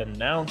 and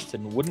announced.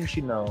 And wouldn't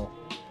you know,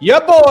 ya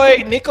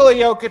boy, Nikola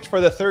Jokic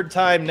for the third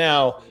time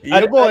now.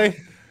 Ya boy.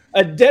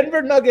 A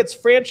Denver Nuggets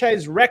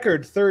franchise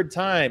record third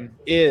time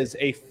is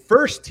a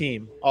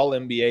first-team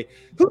All-NBA.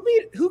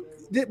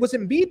 Was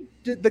Embiid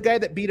the guy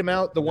that beat him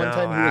out the one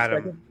time he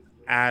was second?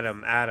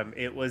 Adam.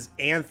 It was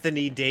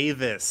Anthony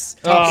Davis.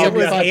 It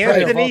was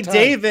Anthony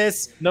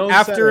Davis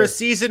after center. A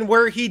season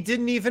where he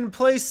didn't even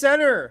play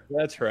center.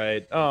 That's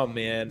right. Oh,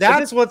 man.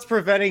 That's what's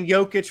preventing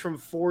Jokic from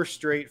 4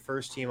 straight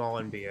first-team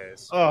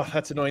All-NBAs. Oh,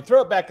 that's annoying.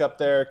 Throw it back up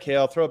there,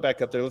 Kale. Throw it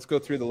back up there. Let's go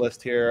through the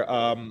list here.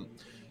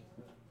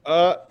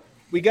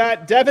 We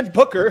got Devin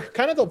Booker,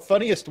 kind of the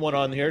funniest one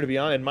on here, to be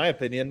honest, in my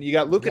opinion. You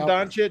got Luka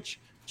Doncic,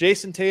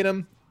 Jason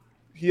Tatum,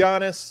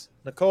 Giannis,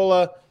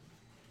 Nikola.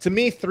 To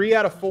me, 3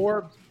 out of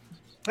 4.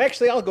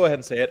 Actually, I'll go ahead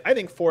and say it. I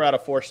think 4 out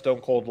of 4 stone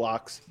cold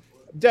locks.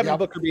 Devin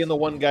Booker being the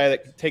one guy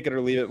that can take it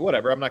or leave it.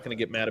 Whatever. I'm not going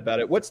to get mad about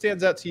it. What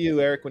stands out to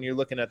you, Eric, when you're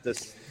looking at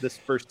this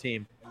first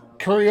team?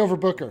 Curry over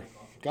Booker.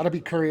 Got to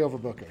be Curry over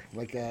Booker.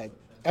 Like, I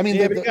mean,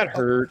 he got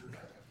hurt.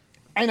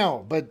 I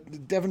know,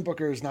 but Devin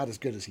Booker is not as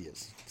good as he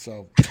is.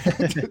 So,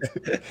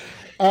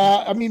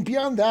 I mean,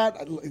 beyond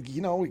that,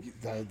 you know,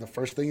 the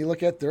first thing you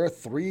look at, there are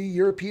 3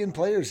 European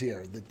players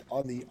here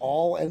on the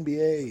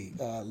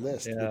All-NBA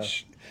list,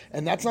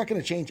 and that's not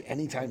going to change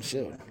anytime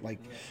soon. Like,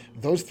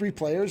 those 3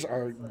 players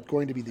are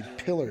going to be the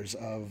pillars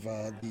of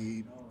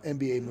the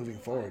NBA moving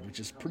forward, which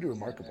is pretty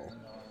remarkable.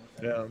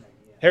 Yeah.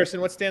 Harrison,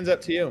 what stands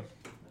out to you?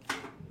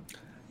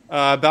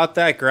 About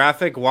that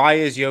graphic, why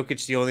is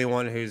Jokic the only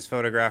one who's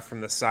photographed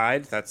from the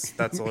side? That's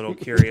a little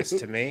curious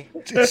to me.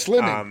 It's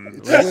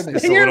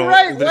slimming. You're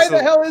right. Why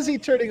the hell is he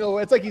turning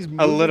away? It's like he's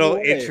a little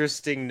away.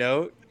 Interesting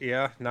note.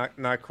 Yeah,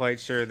 not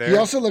quite sure there. He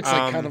also looks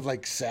like kind of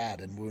like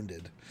sad and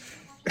wounded.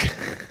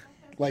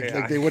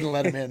 like they wouldn't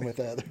let him in with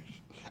that.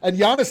 And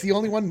Giannis, the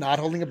only one not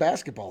holding a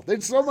basketball.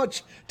 There's so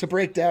much to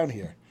break down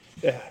here.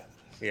 Yeah.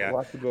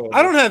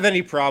 I don't have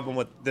any problem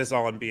with this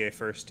All-NBA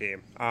first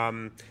team.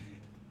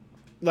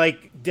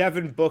 Like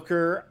Devin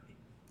Booker,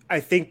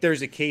 I think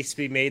there's a case to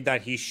be made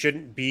that he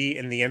shouldn't be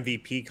in the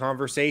MVP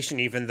conversation,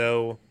 even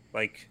though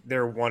like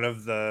they're one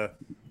of the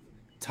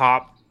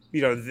top,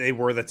 you know, they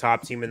were the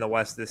top team in the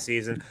West this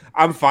season.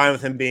 I'm fine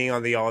with him being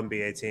on the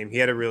All-NBA team. He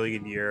had a really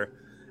good year.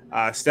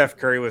 Steph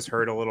Curry was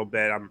hurt a little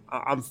bit.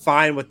 I'm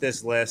fine with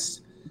this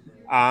list.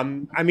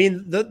 I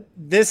mean,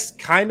 this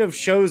kind of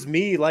shows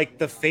me like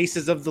the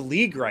faces of the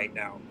league right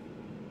now.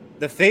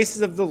 The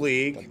faces of the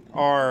league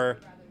are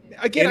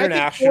again.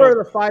 I think 4 out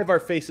of 5 are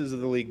faces of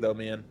the league, though,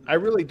 man. I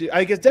really do.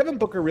 I guess Devin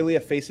Booker really a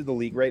face of the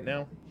league right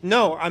now.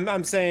 No,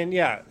 I'm saying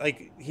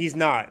like he's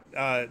not,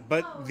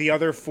 but the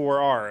other 4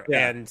 are,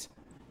 and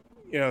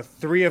you know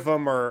 3 of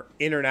them are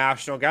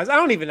international guys. I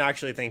don't even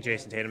actually think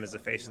Jason Tatum is the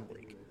face of the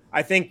league.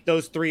 I think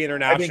those 3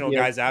 international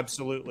guys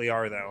absolutely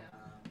are, though.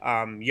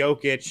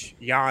 Jokic,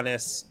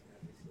 Giannis,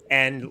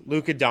 and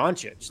Luka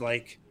Doncic.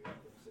 Like,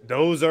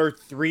 those are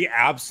 3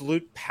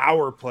 absolute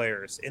power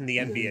players in the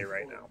NBA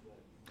right now.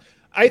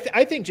 I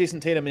think Jason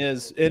Tatum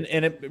is, and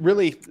it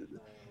really,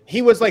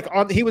 he was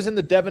in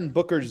the Devin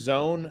Booker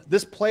zone.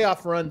 This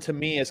playoff run to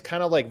me is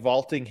kind of like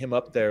vaulting him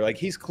up there. Like,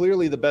 he's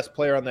clearly the best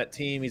player on that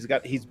team. He's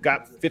got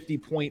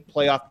 50-point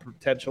playoff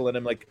potential in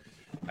him. Like,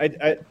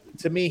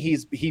 to me,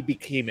 he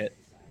became it.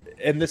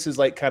 And this is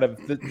like kind of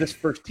this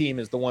first team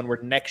is the one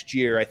where next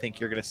year I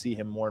think you're going to see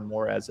him more and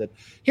more as it.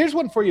 Here's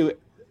one for you,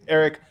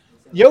 Eric.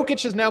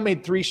 Jokic has now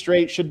made 3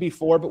 straight, should be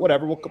 4, but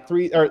whatever. We'll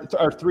 3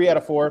 out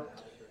of 4.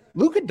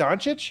 Luka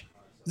Doncic,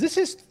 is this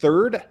his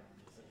 3rd?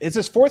 It's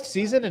his 4th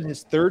season and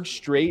his 3rd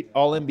straight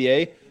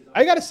All-NBA.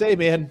 I got to say,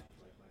 man,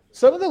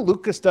 some of the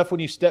Luka stuff when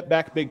you step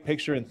back big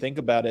picture and think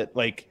about it,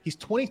 like he's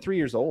 23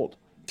 years old.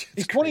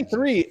 He's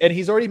 23, and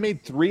he's already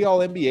made 3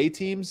 All-NBA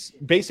teams.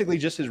 Basically,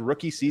 just his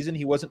rookie season,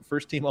 he wasn't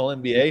first-team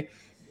All-NBA.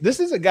 This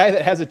is a guy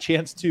that has a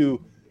chance to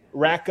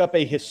rack up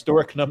a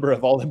historic number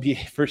of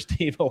All-NBA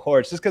first-team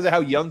awards just because of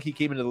how young he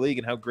came into the league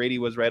and how great he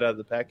was right out of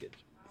the package.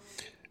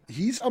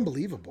 He's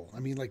unbelievable.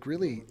 I mean, like,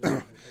 really,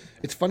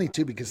 it's funny,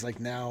 too, because, like,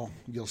 now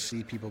you'll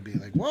see people be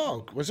like,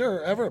 whoa, was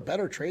there ever a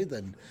better trade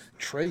than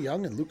Trae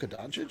Young and Luka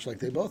Doncic? Like,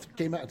 they both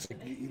came out. It's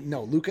like,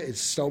 no, Luka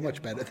is so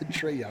much better than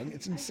Trae Young.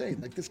 It's insane.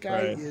 Like, this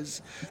guy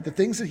is – the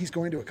things that he's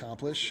going to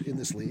accomplish in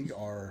this league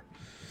are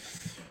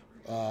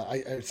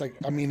it's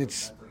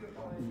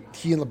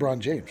he and LeBron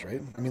James,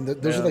 right? I mean,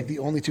 those are, like, the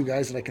only 2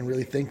 guys that I can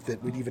really think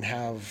that would even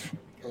have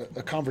 –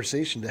 a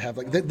conversation to have,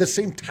 like the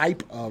same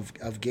type of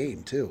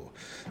game too.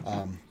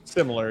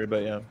 Similar,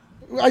 but yeah.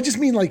 I just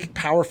mean like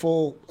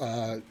powerful,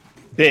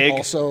 Big.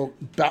 Also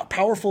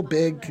powerful,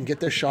 big, can get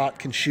their shot,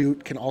 can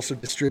shoot, can also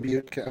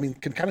distribute. Can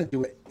kind of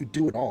do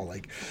it all.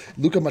 Like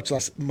Luka, much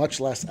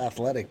less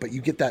athletic, but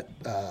you get that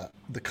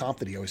the comp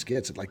that he always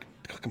gets. It like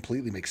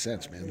completely makes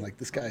sense, man. Like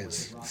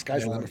sky's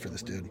the limit for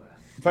this dude.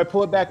 If I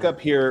pull it back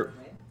up here,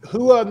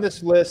 who on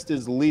this list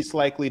is least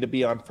likely to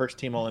be on first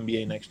team All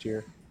NBA next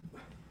year?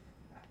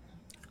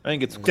 I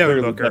think it's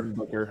Devin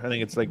Booker. I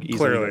think it's like easily.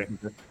 Clearly.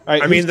 All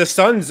right, I mean, the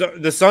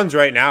Suns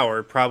right now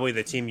are probably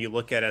the team you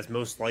look at as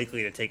most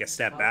likely to take a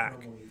step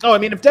back. Oh, I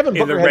mean, if Devin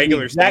in Booker the had the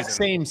regular exact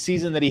season. same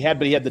season that he had,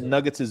 but he had the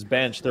Nuggets'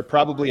 bench, they're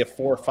probably a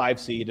 4 or 5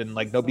 seed, and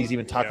like nobody's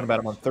even talking about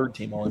him on third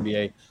team All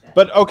NBA.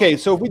 But okay,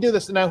 so if we do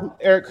this now,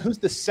 Eric, who's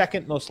the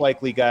second most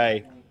likely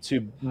guy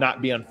to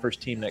not be on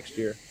first team next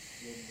year?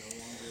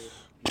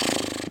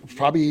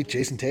 Probably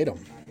Jason Tatum.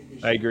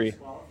 I agree.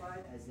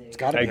 It's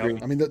got to be. agree.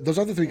 I mean, those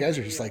other three guys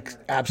are just like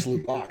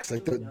absolute locks.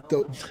 Like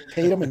the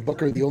Tatum and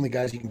Booker are the only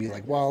guys you can be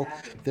like, well,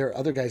 there are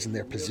other guys in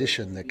their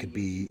position that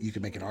you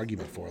could make an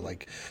argument for,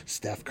 like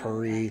Steph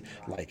Curry,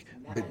 like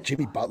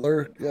Jimmy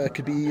Butler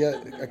could be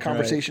a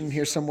conversation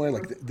here somewhere.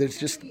 Like there's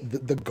just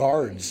the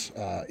guards,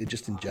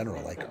 just in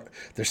general. Like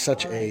there's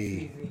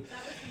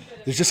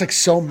just like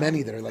so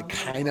many that are like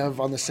kind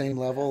of on the same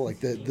level. Like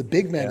the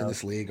big men in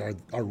this league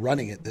are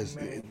running it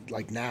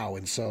like now,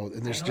 and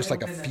there's just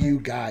like a few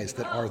guys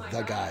that are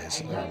the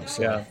guys.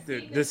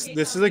 Dude, this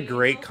is a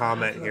great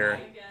comment here.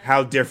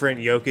 How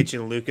different Jokic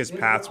and Luka's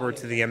paths were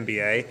to the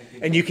NBA,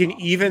 and you can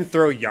even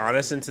throw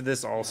Giannis into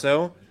this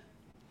also.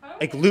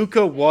 Like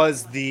Luka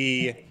was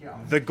the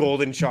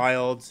golden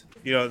child,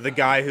 the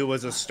guy who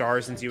was a star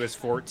since he was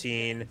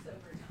 14.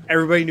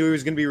 Everybody knew he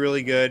was going to be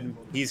really good.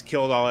 He's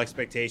killed all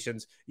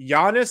expectations.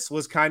 Giannis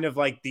was kind of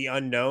like the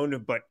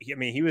unknown, but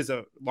he was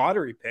a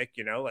lottery pick,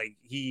 like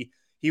he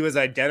was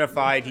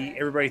identified.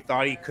 Everybody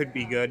thought he could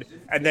be good.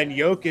 And then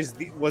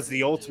Jokic was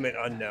the ultimate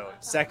unknown,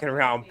 second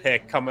round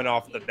pick coming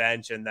off the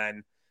bench. And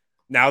then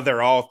now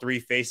they're all three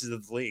faces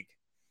of the league.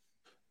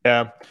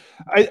 Yeah.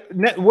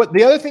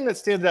 The other thing that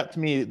stands out to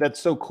me that's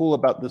so cool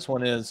about this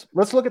one is,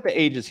 let's look at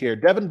the ages here.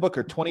 Devin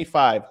Booker,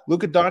 25.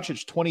 Luka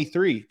Doncic,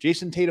 23.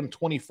 Jason Tatum,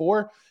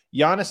 24.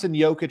 Giannis and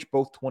Jokic,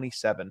 both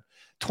 27.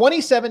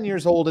 27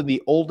 years old and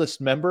the oldest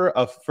member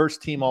of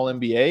first team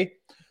All-NBA.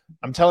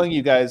 I'm telling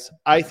you guys,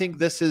 I think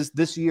this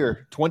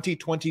year,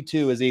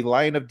 2022, is a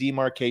line of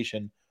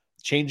demarcation,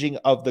 changing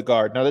of the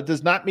guard. Now, that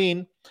does not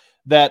mean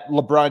that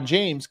LeBron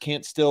James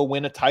can't still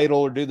win a title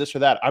or do this or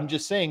that. I'm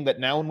just saying that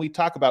now when we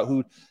talk about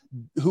who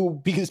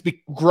is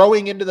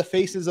growing into the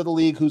faces of the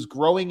league, who's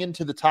growing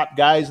into the top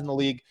guys in the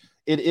league,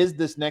 it is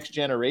this next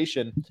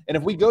generation. And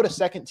if we go to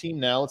second team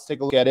now, let's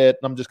take a look at it.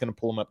 I'm just going to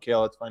pull them up,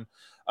 Kale. It's fine.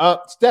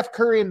 Steph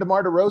Curry and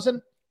DeMar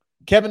DeRozan,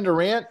 Kevin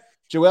Durant,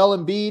 Joel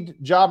Embiid,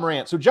 Ja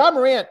Morant. So Ja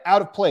Morant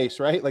out of place,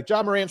 right? Like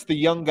Ja Morant's the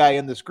young guy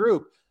in this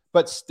group.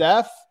 But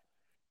Steph,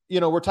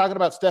 we're talking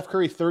about Steph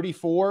Curry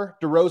 34,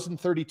 DeRozan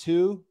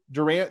 32,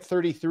 Durant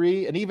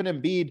 33, and even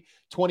Embiid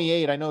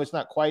 28. I know it's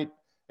not quite,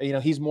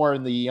 he's more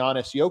in the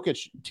Giannis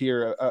Jokic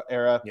tier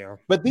era. Yeah.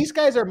 But these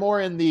guys are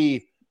more in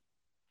the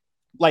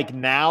like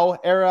now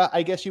era,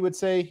 I guess you would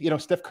say.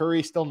 Steph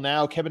Curry still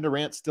now, Kevin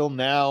Durant still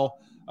now,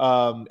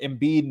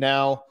 Embiid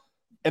now.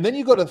 And then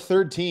you go to the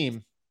third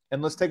team,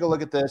 and let's take a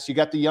look at this. You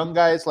got the young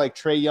guys like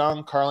Trae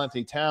Young, Karl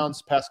Anthony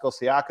Towns, Pascal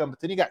Siakam, but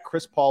then you got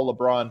Chris Paul,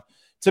 LeBron.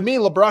 To me,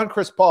 LeBron,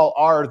 Chris Paul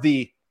are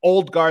the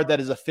old guard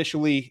that is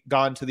officially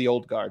gone to the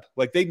old guard.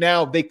 Like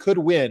they could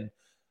win,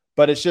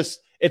 but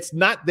it's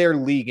not their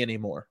league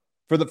anymore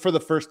for the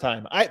first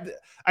time.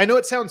 I know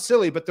it sounds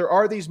silly, but there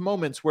are these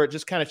moments where it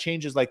just kind of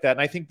changes like that. And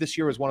I think this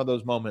year was one of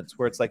those moments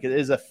where it's like it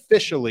is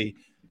officially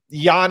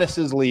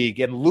Giannis's league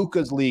and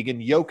Luka's league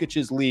and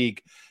Jokic's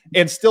league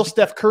and still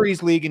Steph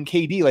Curry's league and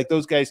KD, like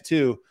those guys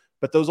too.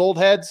 But those old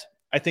heads,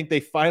 I think they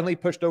finally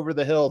pushed over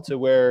the hill to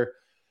where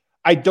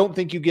I don't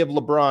think you give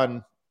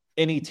LeBron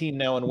any team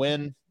now and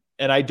win.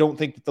 And I don't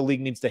think that the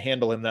league needs to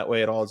handle him that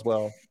way at all as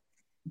well.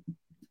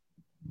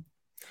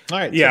 All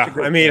right. Yeah.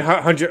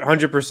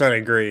 100%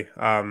 agree.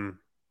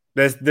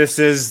 This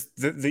is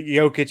the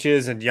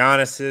Jokic's and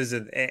Giannis's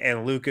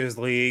and Luka's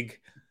league.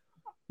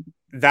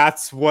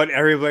 That's what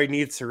everybody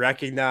needs to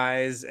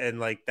recognize. And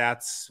like,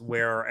 that's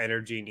where our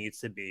energy needs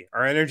to be.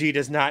 Our energy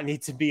does not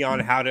need to be on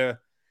how to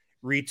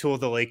retool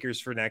the Lakers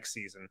for next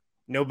season.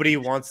 Nobody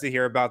wants to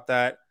hear about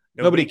that.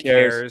 Nobody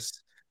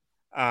cares.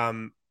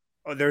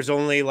 There's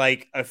only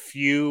like a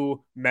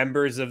few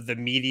members of the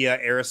media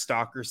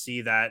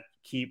aristocracy that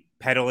keep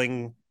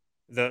peddling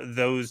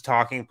those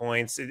talking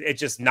points. It's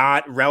just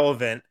not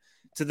relevant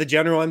to the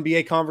general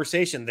NBA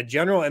conversation. The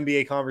general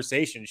NBA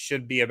conversation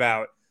should be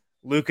about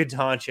Luka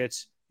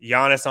Doncic,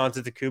 Giannis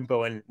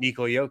Antetokounmpo, and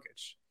Nikola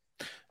Jokic.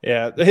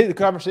 Yeah, the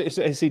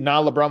conversation. I see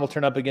now LeBron will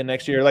turn up again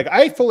next year. Like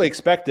I fully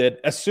expected,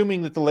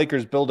 assuming that the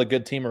Lakers build a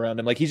good team around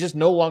him. Like he's just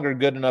no longer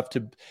good enough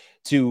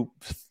to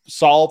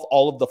solve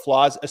all of the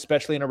flaws,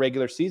 especially in a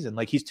regular season.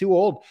 Like he's too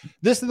old.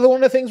 This is one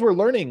of the things we're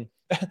learning.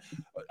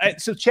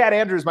 So Chad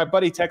Andrews, my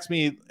buddy, texted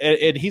me,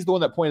 and he's the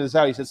one that pointed this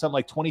out. He said something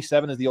like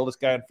 27 is the oldest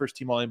guy on first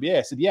team All NBA.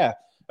 I said, yeah.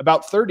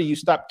 about 30, you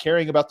stop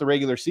caring about the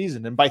regular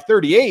season. And by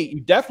 38,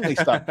 you definitely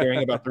stop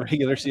caring about the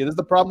regular season. This is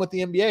the problem with the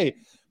NBA.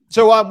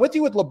 So I'm with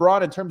you with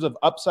LeBron in terms of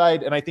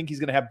upside, and I think he's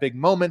going to have big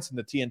moments in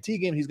the TNT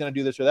game. He's going to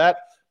do this or that.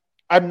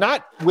 I'm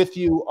not with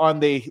you on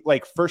the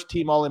first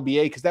team All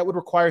NBA because that would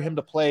require him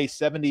to play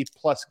 70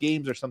 plus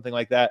games or something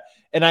like that.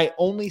 And I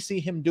only see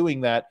him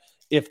doing that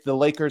if the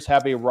Lakers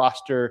have a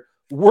roster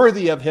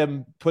worthy of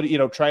him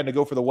trying to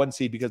go for the 1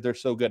 seed because they're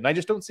so good. And I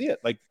just don't see it.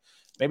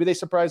 Maybe they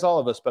surprise all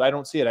of us, but I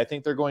don't see it. I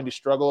think they're going to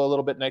struggle a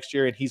little bit next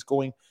year, and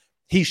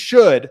he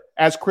should,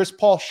 as Chris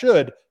Paul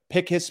should,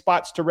 pick his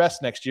spots to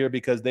rest next year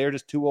because they're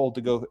just too old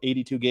to go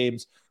 82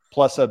 games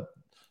plus an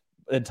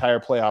entire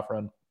playoff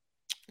run.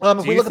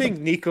 Do you think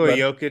Nikola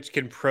Jokic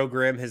can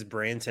program his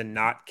brain to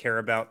not care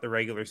about the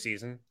regular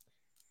season?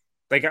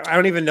 I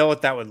don't even know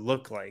what that would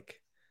look like.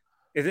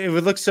 It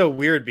would look so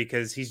weird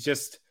because he's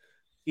just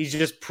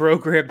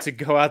programmed to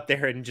go out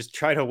there and just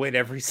try to win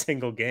every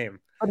single game.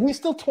 But he's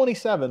still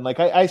 27.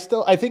 I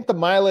think the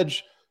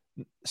mileage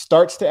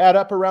starts to add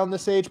up around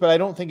this age, but I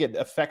don't think it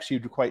affects you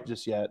quite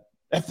just yet.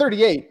 At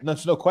 38,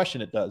 there's no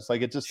question it does. Sure.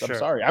 I'm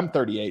sorry, I'm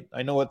 38.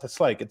 I know what that's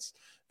like. It's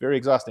very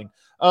exhausting.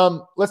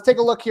 Let's take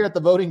a look here at the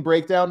voting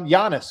breakdown.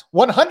 Giannis,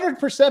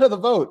 100% of the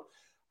vote.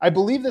 I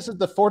believe this is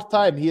the 4th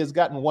time he has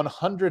gotten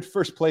 100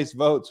 first place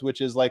votes,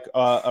 which is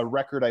a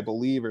record, I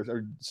believe,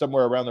 or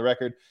somewhere around the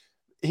record.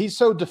 He's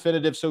so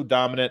definitive, so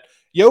dominant.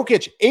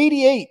 Jokic,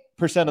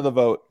 88% of the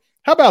vote.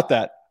 How about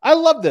that? I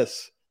love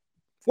this.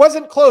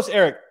 Wasn't close,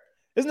 Eric.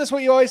 Isn't this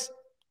what you always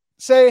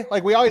say?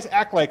 We always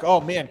act like, oh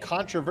man,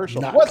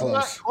 controversial. Not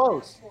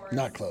close.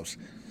 Not close.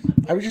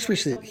 I would just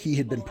wish that he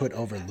had been put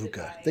over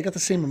Luka. They got the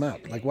same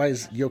amount. Why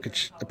is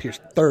Jokic appears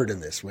 3rd in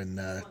this when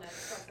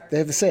they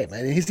have the same?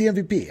 He's the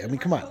MVP. I mean,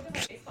 come on.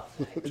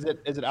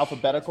 Is it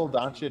alphabetical?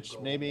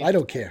 Doncic, maybe? I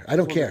don't care.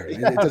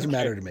 It doesn't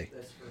matter to me.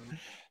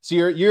 So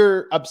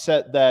you're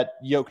upset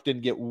that Jokic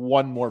didn't get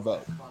one more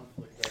vote,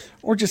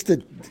 or just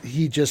that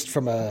he just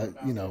from a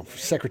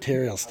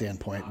secretarial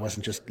standpoint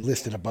wasn't just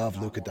listed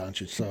above Luka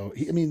Doncic. So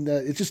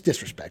it's just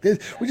disrespect.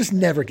 We just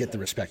never get the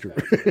respect.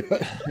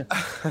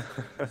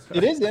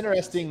 It is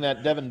interesting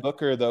that Devin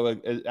Booker though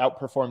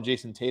outperformed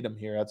Jason Tatum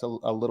here. That's a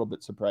little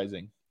bit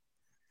surprising.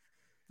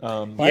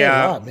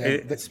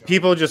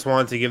 People just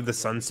want to give the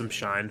Suns some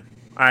shine.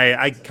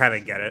 I kind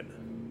of get it.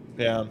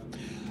 Yeah.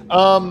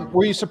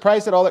 Were you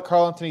surprised at all that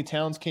Karl Anthony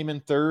Towns came in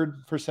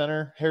 3rd for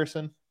center,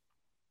 Harrison?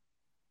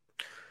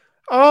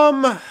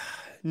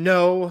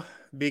 No,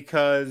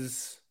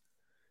 because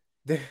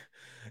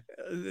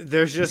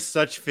there's just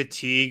such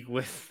fatigue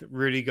with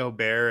Rudy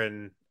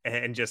Gobert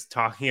and just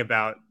talking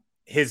about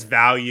his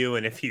value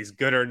and if he's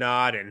good or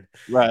not, and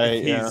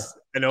if he's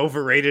an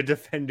overrated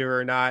defender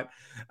or not.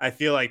 I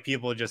feel like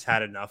people just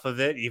had enough of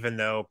it, even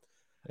though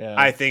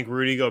I think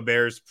Rudy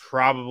Gobert is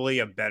probably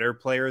a better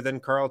player than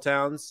Karl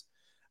Towns.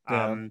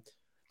 Yeah.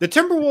 The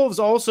Timberwolves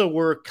also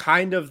were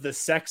kind of the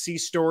sexy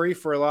story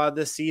for a lot of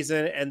this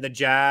season, and the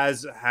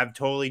Jazz have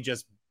totally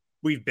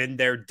we've been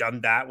there,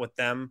 done that with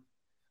them.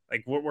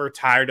 We're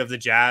tired of the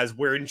Jazz.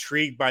 We're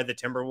intrigued by the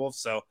Timberwolves,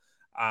 so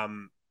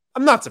I'm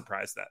not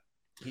surprised that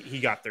he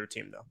got their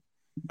team, though.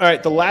 All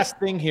right, the last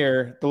thing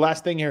here,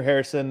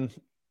 Harrison.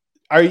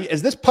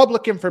 Is this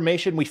public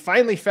information? We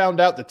finally found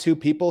out the 2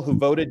 people who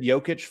voted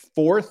Jokic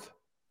 4th.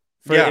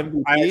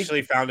 MVP? I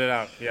actually found it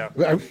out. Yeah.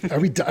 Are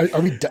we? Is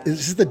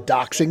this the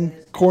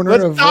doxing corner?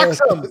 Let's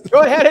dox him.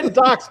 Go ahead and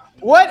dox.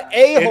 What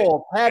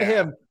a-hole had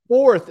him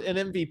 4th in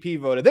MVP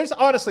voted? There's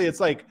honestly, it's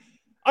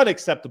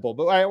unacceptable,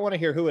 but I want to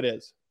hear who it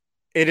is.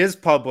 It is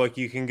public.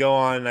 You can go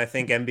on, I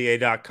think,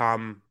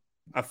 NBA.com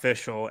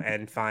official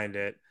and find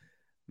it.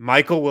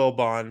 Michael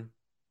Wilbon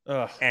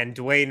and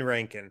Dwayne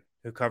Rankin,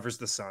 who covers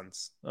the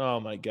Suns. Oh,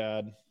 my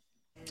God.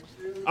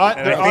 And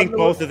I think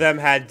both of them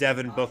had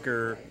Devin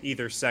Booker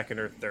either 2nd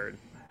or 3rd.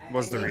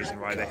 Was the reason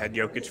why they had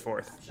Jokic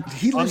 4th.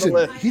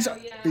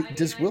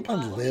 Does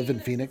Wilbon live in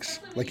Phoenix?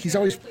 He's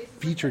always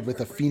featured with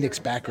a Phoenix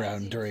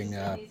background during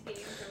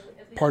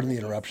Pardon the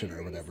Interruption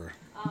or whatever.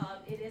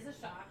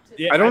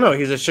 I don't know.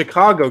 He's a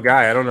Chicago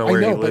guy. I don't know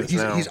where he lives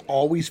now. He's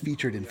always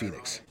featured in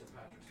Phoenix.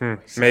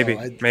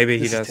 Maybe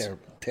he does.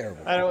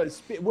 Terrible. I know.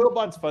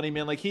 Wilbon's funny,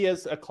 man. He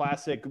is a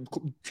classic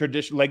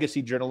tradition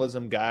legacy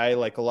journalism guy.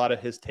 A lot of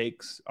his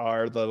takes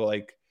are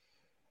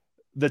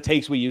the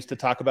takes we used to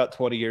talk about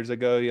 20 years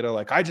ago.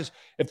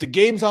 If the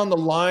game's on the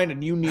line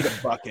and you need a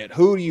bucket,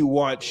 who do you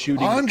want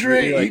shooting?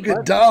 Andre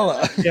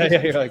Iguodala.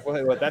 Yeah. You're like,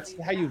 what? That's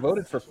how you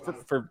voted for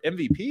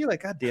MVP?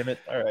 God damn it.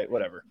 All right,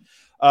 whatever.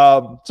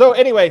 So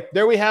anyway,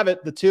 there we have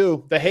it.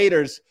 The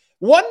haters.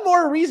 One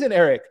more reason,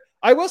 Eric.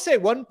 I will say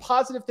one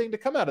positive thing to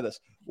come out of this.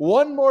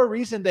 One more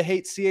reason to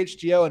hate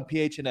CHGO and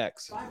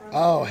PHNX.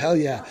 Oh, hell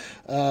yeah.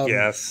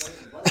 Yes.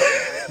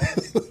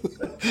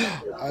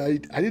 I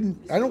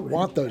don't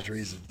want those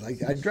reasons.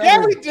 I'd rather...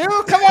 Yeah, we do.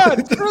 Come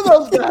on. Screw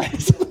those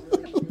guys.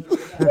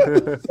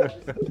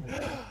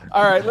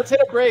 All right, let's hit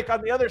a break.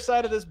 On the other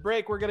side of this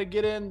break, we're going to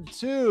get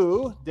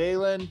into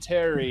Dalen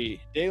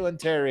Terry. Dalen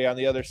Terry on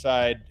the other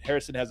side.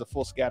 Harrison has a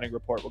full scouting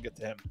report. We'll get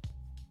to him.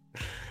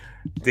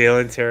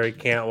 Dalen Terry,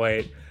 can't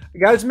wait.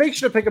 Guys, make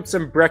sure to pick up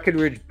some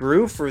Breckenridge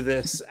Brew for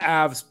this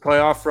Avs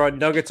playoff run.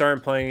 Nuggets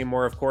aren't playing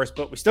anymore, of course,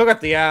 but we still got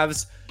the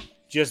Avs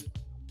just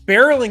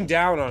barreling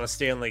down on a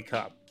Stanley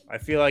Cup. I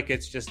feel like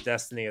it's just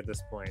destiny at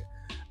this point.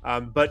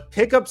 But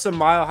pick up some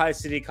Mile High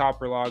City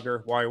Copper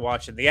Lager while you're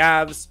watching the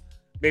Avs.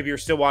 Maybe you're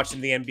still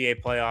watching the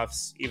NBA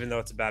playoffs, even though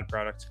it's a bad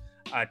product.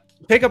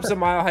 Pick up some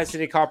Mile High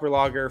City Copper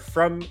Lager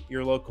from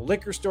your local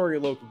liquor store, your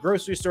local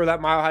grocery store.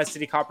 That Mile High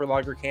City Copper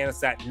Lager can. It's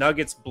that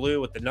Nuggets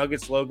blue with the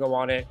Nuggets logo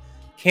on it.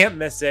 Can't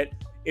miss it.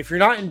 If you're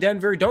not in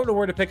Denver, don't know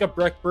where to pick up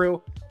Breck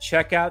Brew,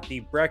 check out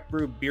the Breck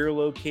Brew beer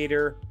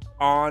locator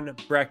on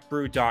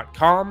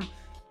breckbrew.com.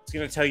 It's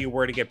going to tell you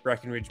where to get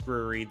Breckenridge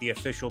Brewery, the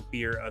official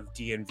beer of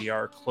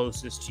DNVR,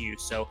 closest to you.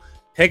 So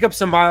pick up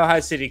some Mile High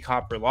City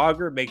Copper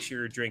Lager. Make sure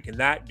you're drinking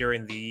that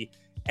during the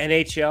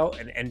NHL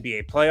and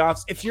NBA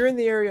playoffs. If you're in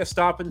the area,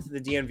 stop into the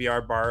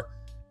DNVR bar.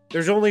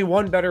 There's only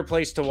one better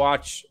place to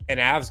watch an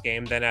Avs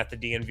game than at the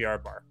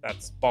DNVR bar.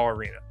 That's Ball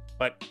Arena.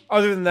 But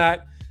other than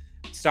that,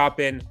 stop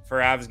in for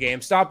Avs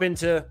game. Stop in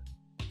to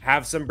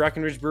have some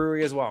Breckenridge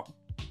Brewery as well.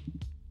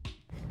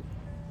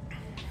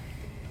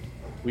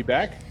 We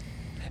back?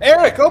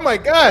 Eric, oh my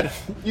God.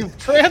 You've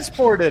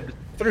transported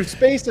through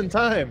space and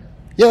time.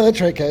 Yeah,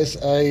 that's right, guys.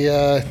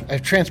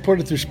 I've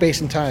transported through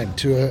space and time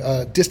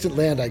to a distant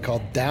land I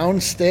call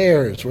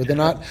Downstairs, where they're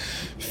not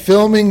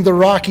filming the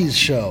Rockies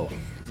show.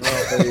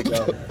 Oh, there you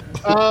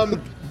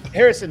go.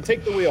 Harrison,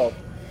 take the wheel.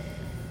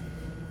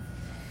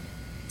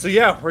 So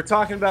yeah, we're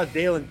talking about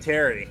Dalen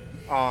Terry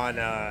on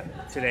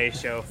today's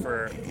show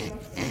for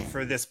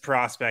this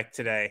prospect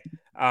today.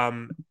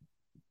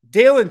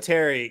 Dalen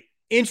Terry,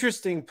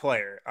 interesting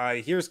player.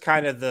 Here's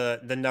kind of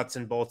the nuts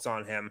and bolts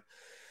on him.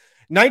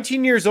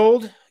 19 years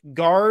old,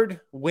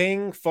 guard,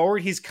 wing,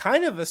 forward. He's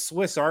kind of a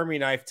Swiss Army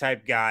knife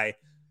type guy.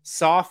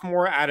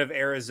 Sophomore out of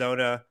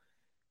Arizona,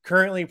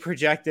 currently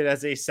projected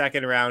as a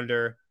second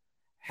rounder.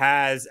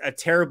 Has a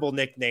terrible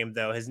nickname,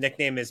 though. His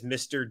nickname is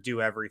Mr.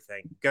 Do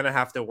Everything. Gonna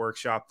have to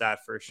workshop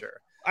that for sure.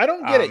 I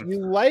don't get it. You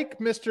like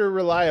Mr.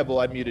 Reliable.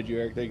 I muted you,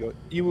 Eric. There you go.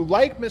 You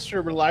like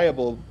Mr.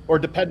 Reliable or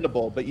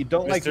Dependable, but you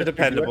don't like Mr.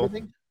 Dependable.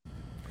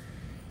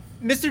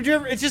 Mr. Do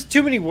Everything, it's just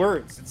too many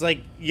words. It's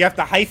like you have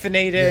to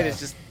hyphenate it. Yeah.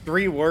 It's just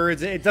 3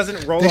 words. It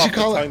doesn't roll off the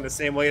tongue the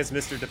same way as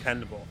Mr.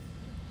 Dependable.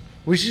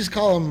 We should just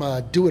call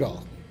him Do It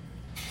All.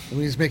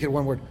 We just make it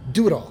one word.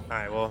 Do it all. All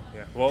right. Well,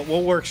 yeah.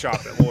 We'll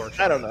workshop it.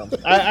 I don't know.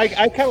 I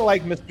kind of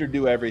like Mr.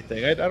 Do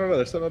Everything. I don't know.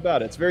 There's something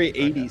about it. It's very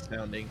 80s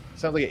sounding.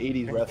 Sounds like an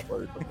 80s rest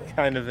word.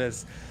 Kind of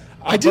is.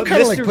 I do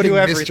kind of like putting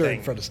Mr.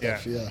 in front of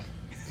stuff. Yeah.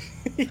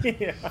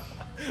 Yeah.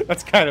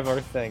 That's kind of our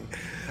thing.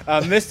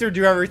 Mr.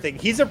 Do Everything.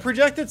 He's a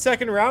projected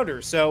second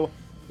rounder. So,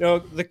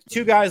 the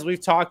 2 guys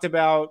we've talked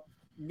about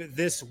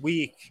this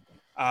week,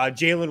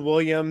 Jalen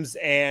Williams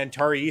and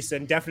Tari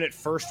Eason, definite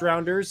first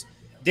rounders.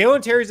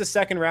 Dalen Terry's a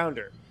second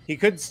rounder. He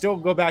could still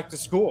go back to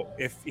school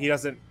if he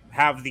doesn't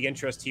have the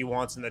interest he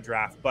wants in the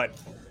draft. But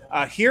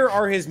here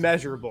are his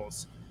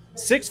measurables.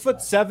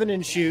 6'7"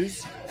 in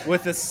shoes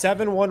with a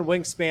 7'1"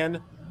 wingspan,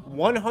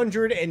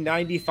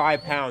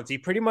 195 pounds. He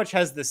pretty much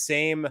has the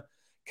same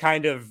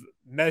kind of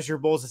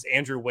measurables as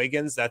Andrew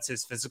Wiggins. That's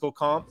his physical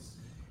comp.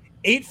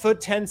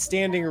 8'10"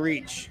 standing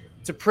reach.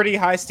 It's a pretty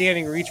high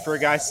standing reach for a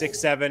guy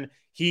 6'7".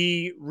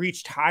 He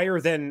reached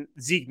higher than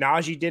Zeke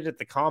Naji did at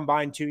the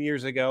combine 2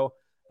 years ago.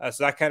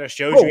 So that kind of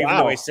shows you, even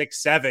though he's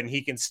 6'7",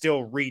 he can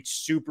still reach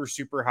super,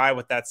 super high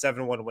with that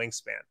 7'1"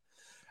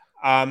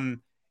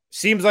 wingspan.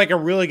 Seems like a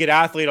really good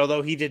athlete,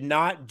 although he did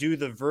not do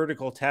the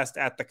vertical test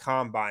at the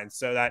combine.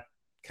 So that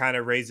kind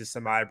of raises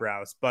some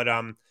eyebrows. But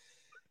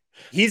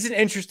he's an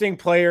interesting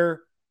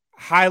player,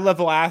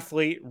 high-level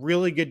athlete,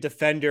 really good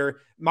defender.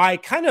 My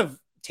kind of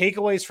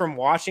takeaways from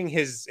watching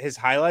his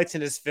highlights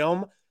in his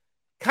film,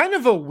 kind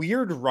of a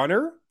weird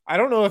runner. I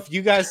don't know if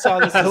you guys saw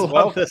this as well.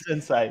 I love this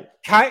insight.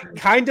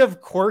 Kind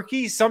of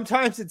quirky.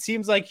 Sometimes it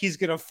seems like he's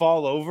going to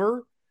fall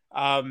over.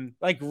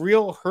 Like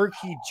real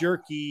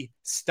herky-jerky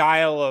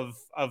style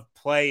of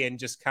play and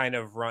just kind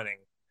of running.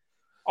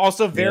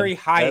 Also very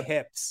high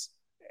hips,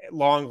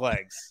 long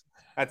legs.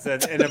 That's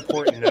an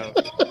important note.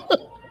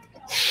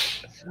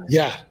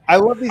 Yeah. I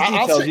love these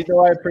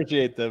details. I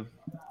appreciate them.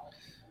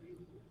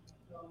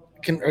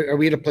 Are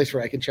we at a place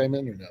where I can chime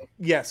in or no?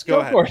 Yes, go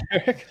ahead. For it,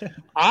 Eric.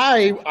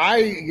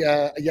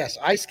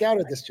 I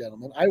scouted this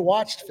gentleman. I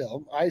watched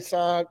film. I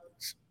saw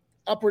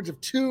upwards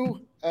of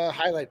 2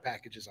 highlight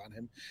packages on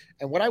him,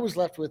 and what I was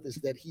left with is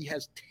that he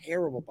has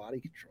terrible body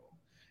control.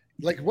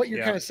 Like what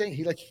you're kind of saying,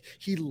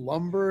 he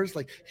lumbers.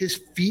 Like his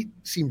feet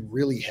seem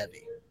really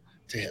heavy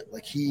to him.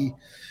 Like he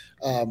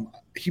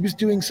was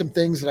doing some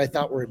things that I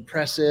thought were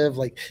impressive.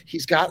 Like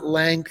he's got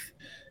length.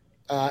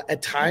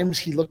 At times,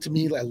 he looked to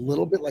me a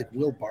little bit like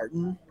Will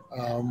Barton,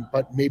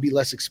 but maybe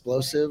less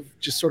explosive,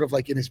 just sort of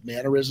like in his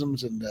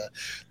mannerisms and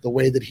the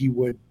way that he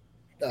would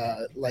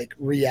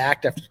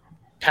react after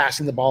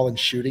passing the ball and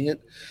shooting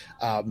it.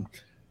 I'm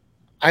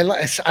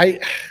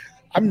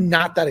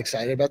not that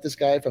excited about this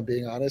guy, if I'm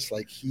being honest.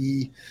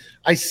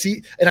 I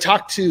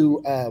talked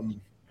to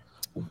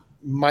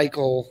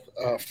Michael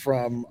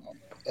from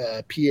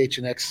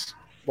PHNX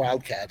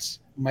Wildcats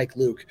Mike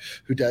Luke,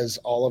 who does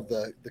all of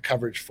the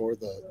coverage for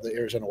the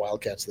Arizona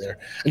Wildcats there,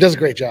 and does a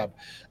great job.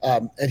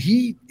 And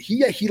he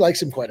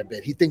likes him quite a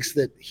bit. He thinks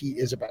that he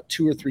is about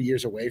 2 or 3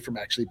 years away from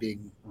actually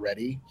being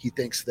ready. He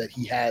thinks that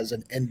he has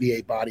an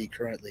NBA body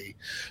currently,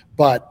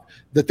 but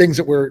the things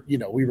that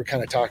we were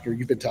kind of talking, or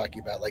you've been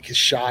talking about, like his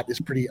shot is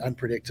pretty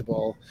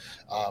unpredictable,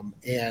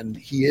 and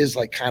he is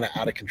like kind of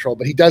out of control.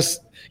 But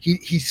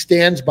he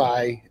stands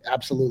by,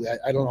 absolutely.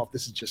 I don't know if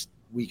this is just,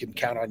 we can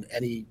count on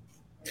any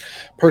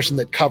person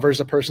that covers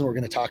a person we're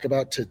going to talk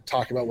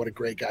about what a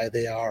great guy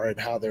they are and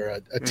how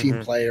they're a team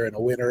player and a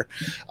winner.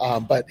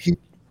 But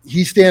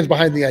he stands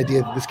behind the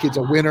idea that this kid's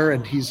a winner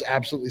and he's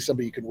absolutely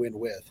somebody you can win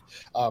with.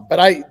 But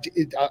I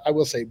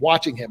will say,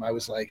 watching him, I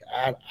was like,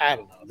 I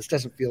don't know, this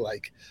doesn't feel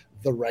like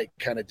the right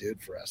kind of dude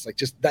for us. Like,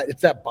 just that,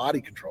 it's that body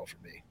control for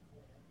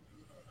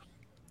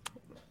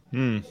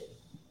me.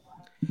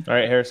 All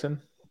right,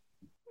 Harrison.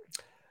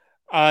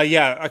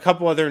 Yeah, a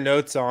couple other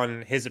notes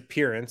on his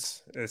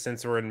appearance,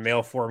 since we're in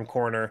male form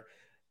corner.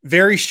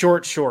 Very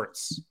short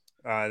shorts.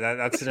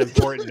 That's an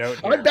important note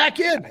here. I'm back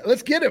in.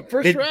 Let's get him.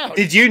 First round.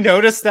 Did you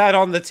notice that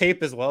on the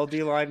tape as well,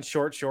 D-line?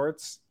 Short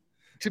shorts?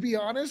 To be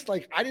honest,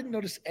 like, I didn't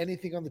notice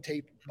anything on the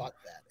tape but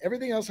that.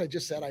 Everything else I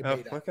just said I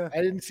made up.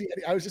 I didn't see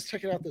any. I was just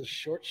checking out those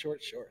short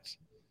shorts.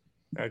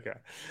 Okay.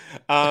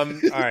 All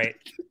right.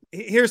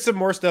 Here's some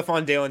more stuff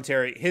on Dalen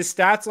Terry. His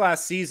stats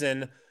last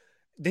season,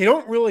 they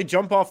don't really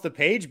jump off the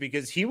page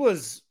because he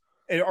was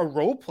a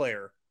role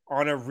player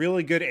on a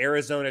really good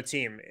Arizona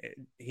team.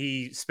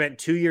 He spent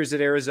 2 years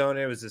at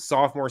Arizona. It was his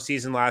sophomore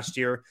season last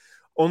year.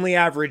 Only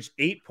averaged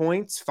 8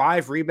 points,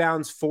 5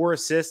 rebounds, 4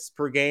 assists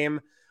per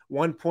game,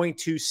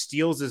 1.2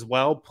 steals as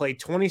well. Played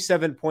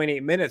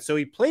 27.8 minutes. So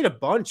he played a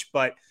bunch,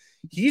 but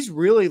he's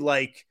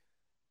really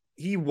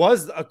he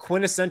was a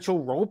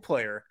quintessential role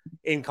player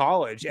in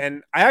college.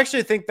 And I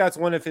actually think that's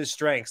one of his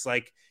strengths.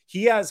 Like,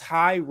 he has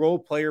high role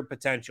player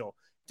potential.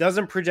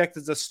 Doesn't project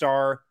as a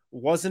star,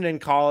 wasn't in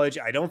college.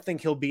 I don't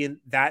think he'll be in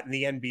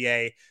the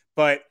NBA,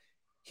 but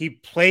he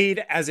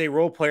played as a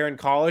role player in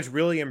college,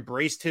 really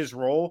embraced his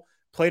role,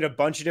 played a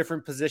bunch of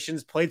different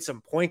positions, played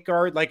some point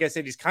guard. Like I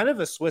said, he's kind of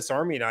a Swiss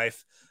Army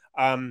knife.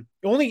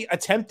 Only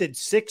attempted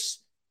 6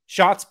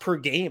 shots per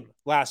game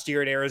last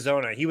year in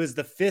Arizona. He was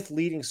the 5th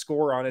leading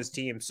scorer on his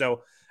team.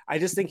 So I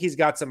just think he's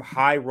got some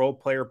high role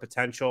player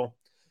potential.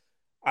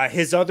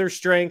 His other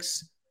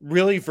strengths,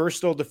 really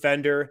versatile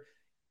defender.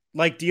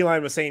 Like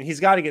D-Line was saying,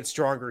 he's got to get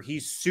stronger.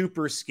 He's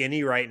super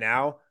skinny right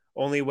now,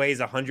 only weighs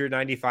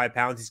 195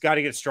 pounds. He's got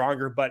to get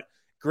stronger, but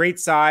great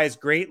size,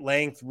 great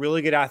length,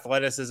 really good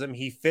athleticism.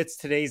 He fits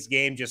today's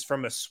game just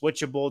from a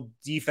switchable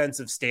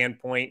defensive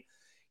standpoint.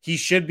 He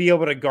should be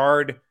able to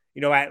guard,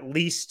 at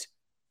least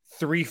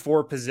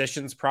 3-4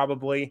 positions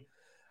probably.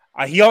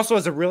 He also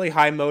has a really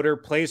high motor,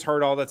 plays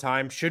hard all the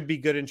time, should be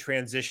good in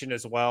transition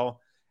as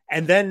well.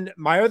 And then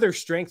my other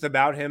strength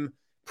about him,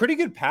 pretty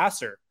good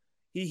passer.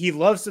 He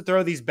loves to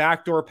throw these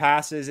backdoor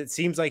passes. It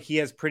seems like he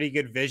has pretty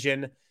good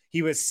vision.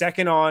 He was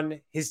second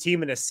on his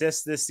team in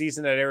assists this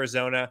season at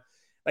Arizona.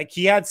 Like,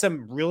 he had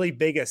some really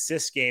big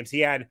assist games. He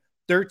had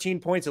 13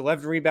 points,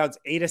 11 rebounds,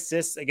 8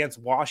 assists against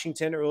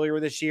Washington earlier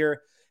this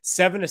year,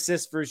 7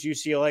 assists versus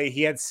UCLA.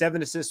 He had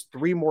 7 assists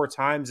 3 more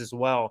times as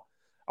well.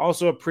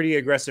 Also a pretty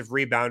aggressive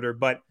rebounder,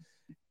 but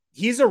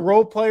he's a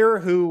role player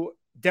who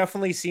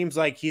definitely seems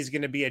like he's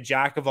going to be a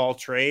jack of all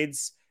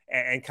trades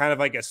and kind of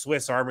like a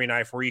Swiss Army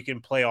knife where you can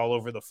play all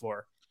over the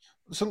floor.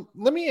 So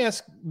let me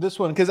ask this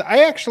one, because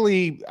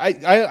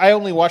I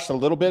only watched a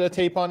little bit of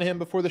tape on him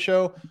before the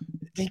show.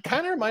 He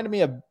kind of reminded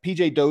me of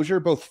PJ Dozier,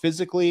 both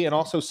physically and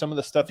also some of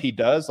the stuff he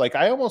does. Like,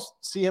 I almost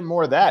see him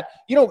more of that.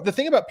 The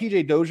thing about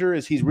PJ Dozier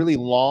is he's really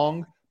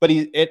long, but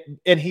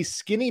he's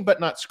skinny but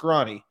not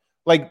scrawny.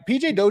 Like,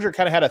 PJ Dozier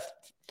kind of had a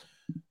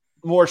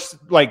more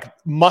like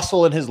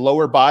muscle in his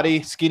lower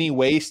body, skinny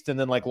waist, and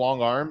then like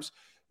long arms.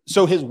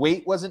 So his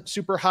weight wasn't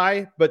super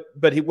high,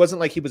 but he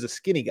wasn't like he was a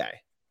skinny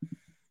guy.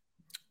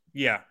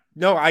 Yeah.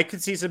 No, I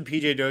could see some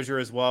PJ Dozier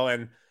as well.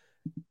 And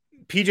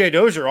PJ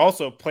Dozier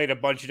also played a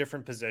bunch of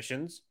different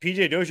positions.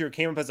 PJ Dozier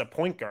came up as a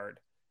point guard,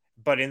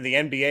 but in the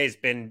NBA has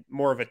been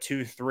more of a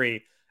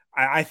 2-3.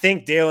 I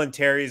think Dalen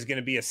Terry is going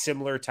to be a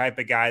similar type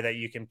of guy that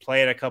you can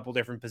play at a couple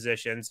different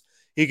positions.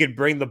 He could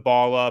bring the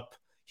ball up.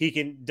 He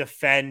can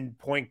defend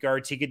point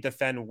guards. He could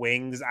defend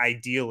wings,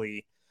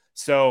 ideally.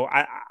 So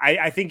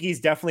I think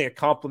he's definitely a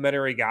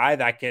complimentary guy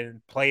that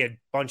can play a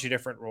bunch of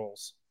different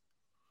roles.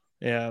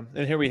 Yeah,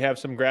 and here we have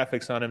some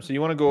graphics on him. So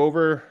you want to go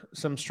over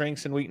some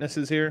strengths and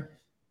weaknesses here?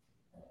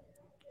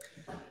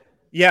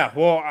 Yeah,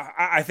 well,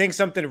 I think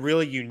something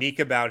really unique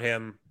about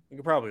him, you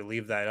could probably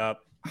leave that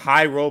up,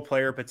 high role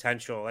player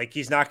potential. Like,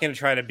 he's not going to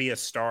try to be a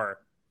star.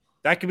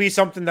 That could be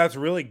something that's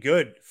really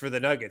good for the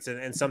Nuggets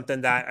and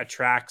something that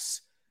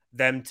attracts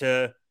them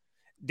to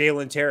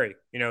Dalen Terry.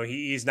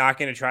 He's not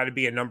going to try to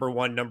be a number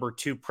 1, number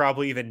 2,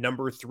 probably even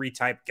number 3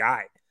 type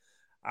guy.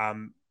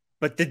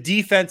 But the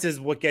defense is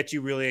what gets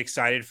you really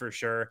excited for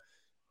sure.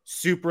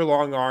 Super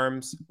long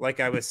arms, like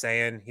I was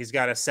saying. He's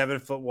got a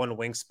 7'1"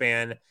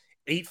 wingspan,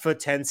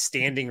 8'10"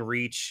 standing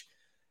reach.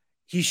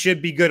 He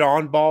should be good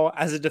on ball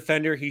as a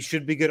defender. He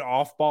should be good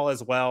off ball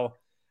as well.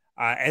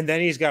 And then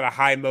he's got a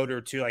high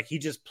motor too. Like he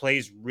just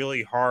plays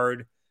really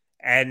hard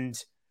and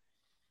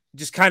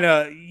just kind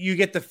of, you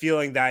get the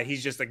feeling that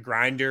he's just a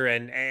grinder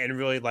and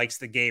really likes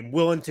the game,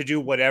 willing to do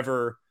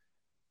whatever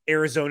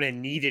Arizona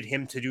needed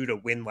him to do to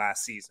win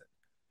last season.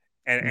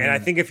 And I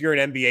think if you're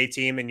an NBA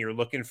team and you're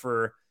looking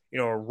for,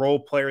 a role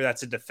player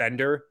that's a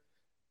defender,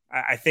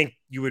 I think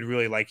you would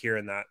really like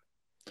hearing that.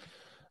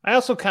 I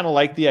also kind of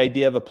like the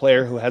idea of a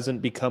player who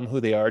hasn't become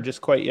who they are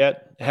just quite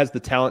yet, has the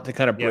talent to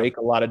kind of break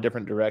a lot of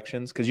different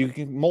directions because you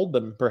can mold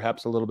them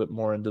perhaps a little bit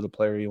more into the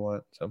player you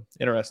want. So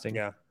interesting.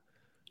 Yeah.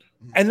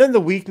 And then the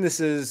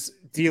weaknesses,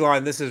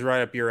 D-line, this is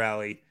right up your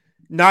alley.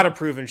 Not a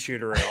proven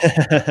shooter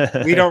at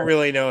all. We don't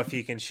really know if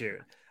he can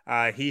shoot.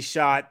 He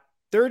shot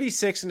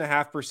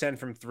 36.5%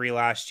 from three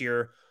last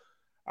year.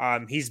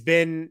 He's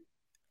been,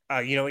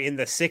 in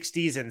the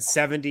 60s and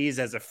 70s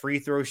as a free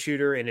throw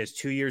shooter in his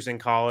 2 years in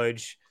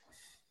college.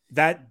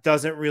 That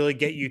doesn't really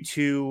get you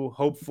too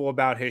hopeful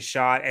about his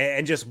shot.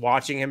 And just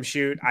watching him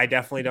shoot, I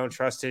definitely don't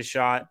trust his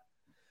shot.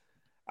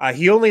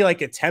 He only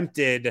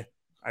attempted,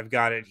 I've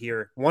got it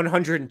here,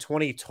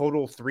 120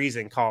 total threes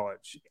in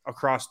college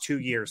across 2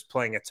 years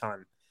playing a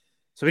ton.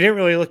 So he didn't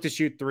really look to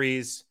shoot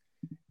threes.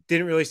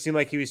 Didn't really seem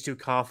like he was too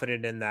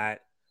confident in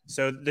that.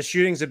 So the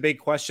shooting's a big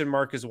question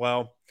mark as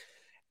well.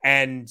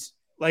 And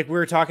like we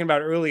were talking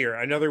about earlier,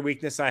 another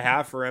weakness I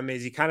have for him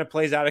is he kind of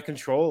plays out of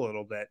control a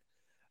little bit.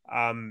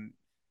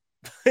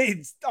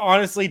 It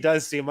honestly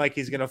does seem like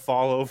he's going to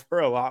fall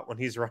over a lot when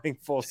he's running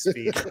full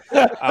speed.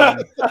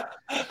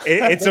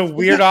 It's a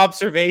weird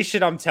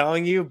observation, I'm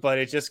telling you, but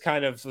it just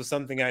kind of was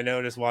something I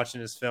noticed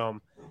watching his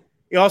film.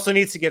 He also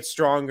needs to get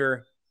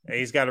stronger.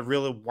 He's got a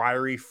really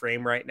wiry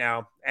frame right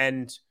now,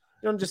 and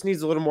just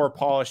needs a little more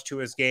polish to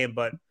his game.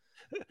 But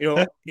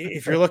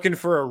if you're looking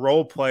for a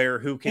role player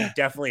who can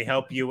definitely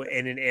help you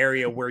in an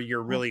area where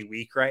you're really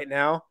weak right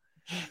now,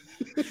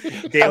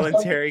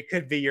 Dalen Terry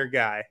could be your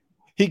guy.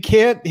 He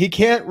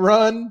can't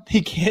run.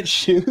 He can't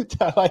shoot.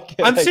 I like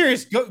it. I'm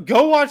serious.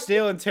 Go watch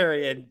Dalen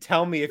Terry and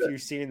tell me if you're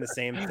seeing the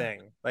same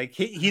thing. Like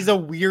he's a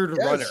weird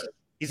runner.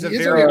 He's a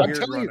very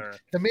weird runner.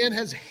 The man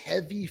has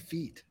heavy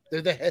feet.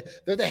 They're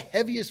the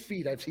heaviest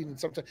feet I've seen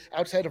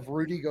outside of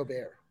Rudy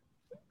Gobert.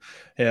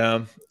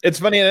 Yeah, it's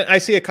funny. I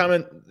see a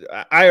comment.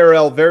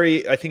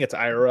 IRL, I think it's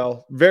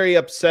IRL, very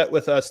upset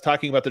with us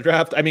talking about the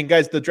draft. I mean,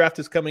 guys, the draft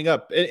is coming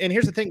up, and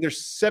here's the thing: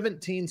 there's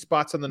 17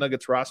 spots on the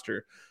Nuggets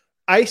roster.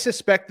 I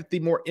suspect that the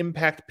more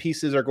impact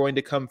pieces are going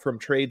to come from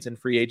trades and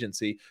free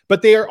agency,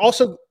 but they are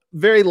also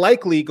very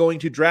likely going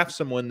to draft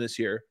someone this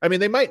year. I mean,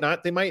 they might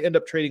not. They might end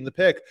up trading the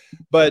pick.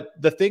 But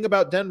the thing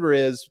about Denver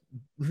is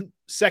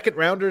second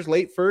rounders,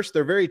 late first,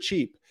 they're very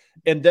cheap.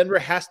 And Denver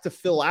has to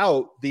fill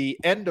out the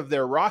end of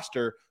their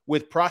roster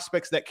with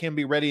prospects that can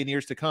be ready in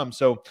years to come.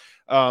 So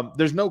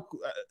there's no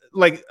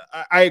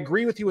I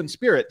agree with you in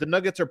spirit. The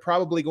Nuggets are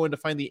probably going to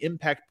find the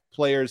impact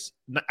players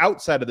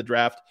outside of the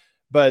draft.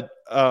 But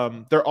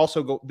they're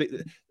also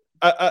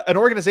an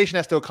organization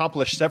has to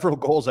accomplish several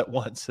goals at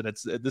once, and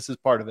this is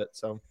part of it.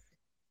 So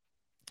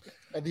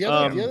the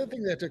other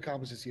thing they have to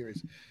accomplish this year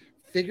is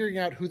figuring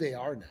out who they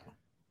are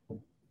now.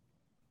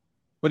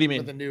 What do you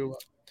mean?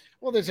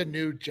 There's a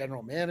new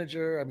general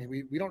manager. I mean,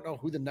 we don't know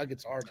who the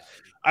Nuggets are now.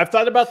 I've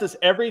thought about this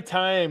every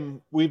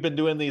time we've been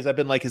doing these. I've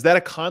been like, is that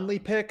a Conley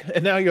pick?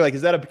 And now you're like,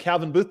 is that a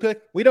Calvin Booth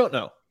pick? We don't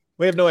know.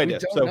 We have no idea.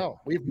 We don't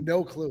know. We have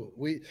no clue.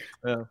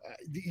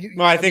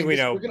 I think we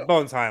know.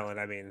 Bones Highland.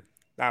 I mean,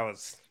 that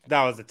was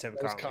a Tim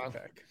Conley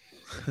pick.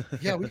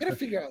 Yeah, we got to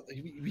figure out.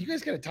 You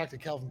guys got to talk to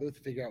Calvin Booth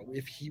to figure out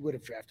if he would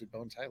have drafted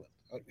Bones Highland.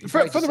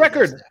 For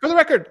the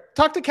record,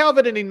 talk to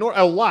Calvin and ignore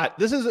a lot.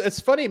 It's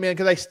funny, man,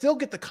 because I still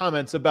get the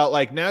comments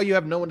about now you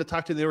have no one to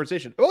talk to in the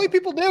organization. Only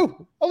people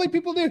do.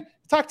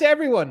 Talk to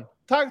everyone.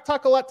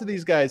 Talk a lot to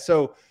these guys.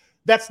 So.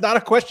 That's not a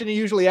question you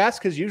usually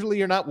ask because usually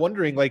you're not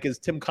wondering, is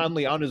Tim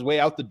Conley on his way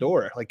out the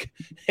door?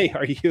 Hey,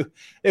 are you?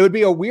 It would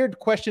be a weird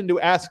question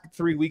to ask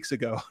 3 weeks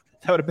ago.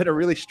 That would have been a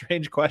really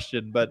strange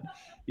question. But,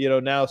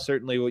 now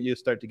certainly you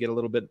start to get a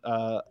little bit,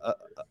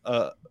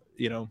 a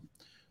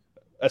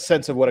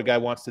sense of what a guy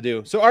wants to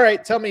do. So, all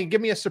right, give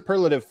me a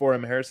superlative for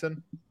him,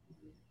 Harrison.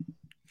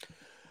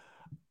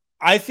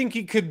 I think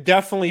he could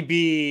definitely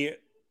be,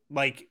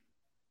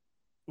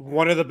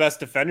 one of the best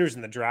defenders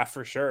in the draft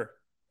for sure.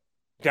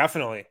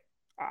 Definitely.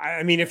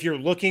 I mean, if you're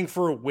looking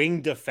for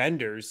wing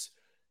defenders,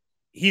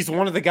 he's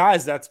one of the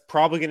guys that's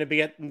probably going to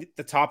be at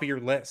the top of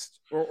your list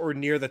or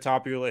near the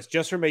top of your list.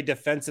 Just from a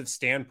defensive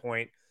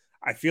standpoint,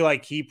 I feel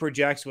like he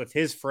projects with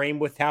his frame,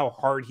 with how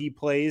hard he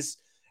plays,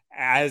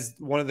 as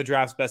one of the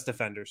draft's best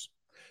defenders.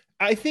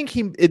 I think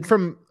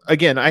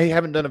I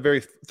haven't done a very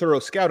thorough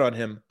scout on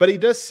him, but he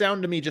does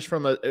sound to me just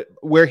from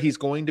where he's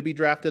going to be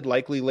drafted,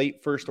 likely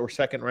late first or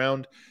second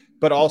round,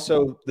 but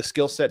also the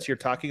skill sets you're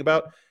talking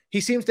about.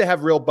 He seems to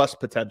have real bust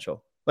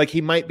potential. He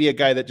might be a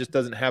guy that just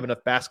doesn't have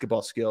enough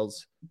basketball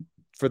skills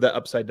for the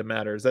upside to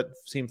matter. Does that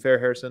seem fair,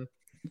 Harrison?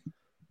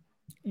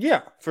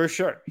 Yeah, for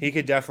sure. He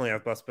could definitely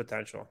have bust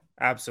potential.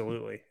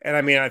 Absolutely. And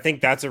I mean, I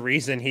think that's a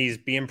reason he's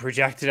being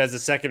projected as a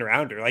second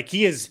rounder. Like,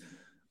 he is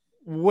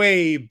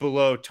way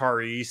below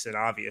Tari Eason,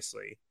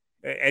 obviously.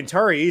 And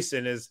Tari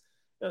Eason is,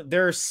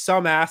 there are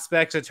some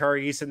aspects of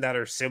Tari Eason that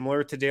are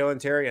similar to Dalen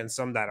Terry and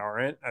some that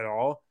aren't at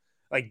all.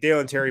 Like,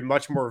 Dalen Terry,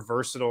 much more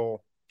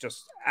versatile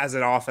just as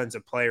an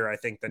offensive player, I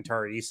think, than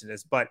Tari Eason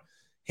is. But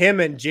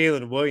him and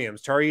Jalen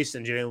Williams, Tari Eason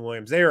and Jalen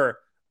Williams, they are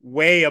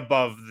way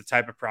above the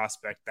type of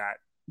prospect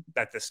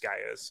that this guy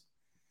is.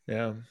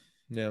 Yeah.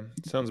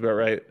 Sounds about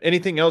right.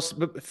 Anything else?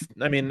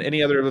 I mean,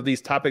 any other of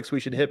these topics we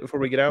should hit before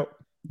we get out?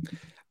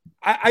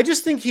 I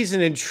just think he's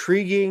an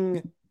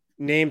intriguing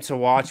name to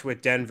watch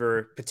with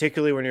Denver,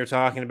 particularly when you're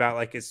talking about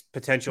like his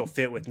potential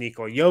fit with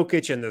Nikola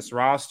Jokic in this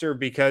roster,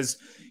 because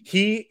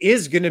he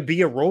is going to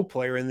be a role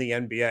player in the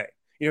NBA.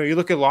 You know, you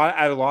look at a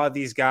lot of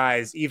these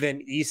guys,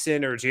 even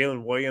Eason or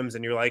Jalen Williams,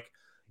 and you're like,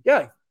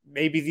 yeah,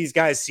 maybe these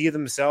guys see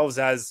themselves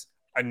as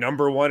a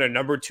number one, a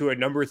number two, a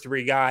number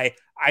three guy.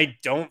 I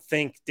don't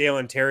think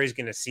Dalen Terry is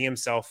going to see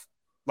himself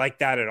like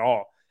that at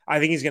all. I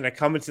think he's going to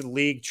come into the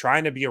league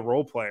trying to be a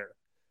role player.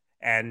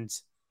 And,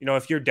 you know,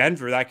 if you're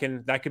Denver,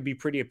 that could be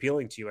pretty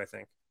appealing to you, I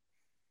think.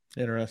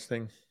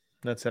 Interesting.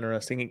 That's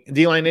interesting.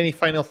 D-Line, any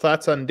final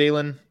thoughts on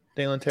Dalen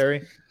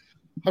Terry?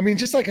 I mean,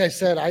 just like I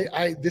said,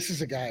 I this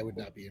is a guy I would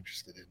not be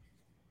interested in.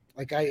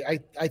 Like,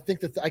 I think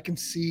that I can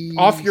see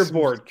off your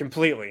board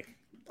completely.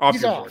 Off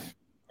your board.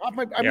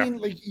 I mean,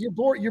 like, your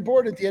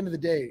board at the end of the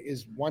day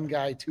is one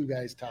guy, two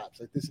guys tops.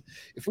 Like this,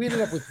 if we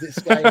ended up with this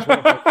guy as one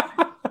of our,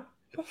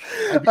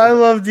 I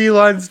love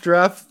D-Line's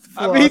draft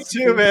philosophy. Me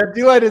too, man.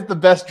 D-Line is the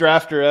best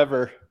drafter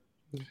ever.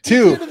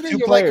 Two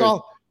players.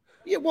 Like,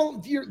 yeah,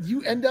 well,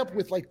 you end up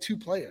with like two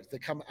players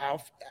that come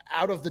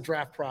out of the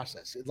draft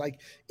process. It's like,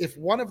 if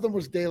one of them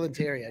was Dalen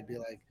Terry, I'd be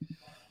like,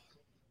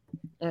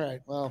 all right,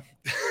 well,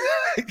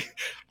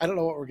 I don't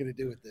know what we're going to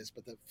do with this,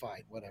 but then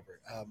fine, whatever.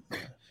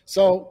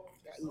 So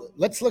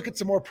let's look at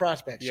some more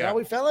prospects, shall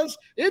we, fellas?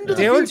 Into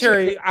Dalen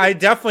Terry, I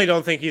definitely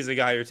don't think he's a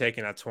guy you're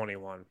taking at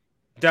 21.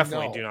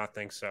 Definitely do not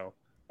think so.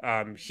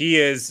 He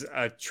is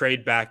a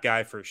trade back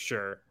guy for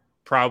sure.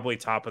 Probably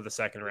top of the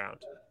second round.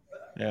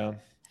 Yeah.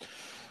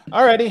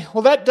 All righty.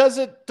 Well, that does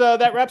it.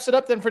 That wraps it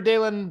up then for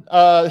Dalen.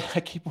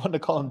 I keep wanting to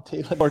call him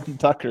Dalen Horton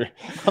Tucker.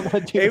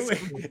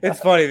 It's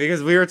funny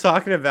because we were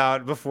talking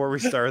about before we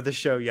started the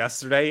show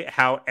yesterday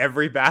how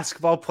every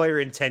basketball player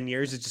in 10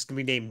 years is just going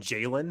to be named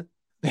Jalen.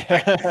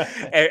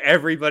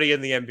 Everybody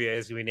in the NBA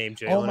is going to be named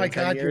Jalen. Oh my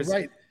God, you're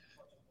right.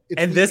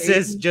 And this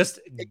is just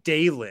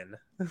Dalen.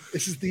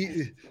 This is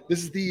the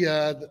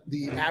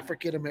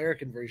African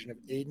American version of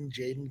Aiden,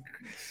 Jaden,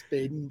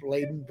 Spaden,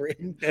 Bladen,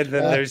 Braden. And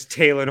then there's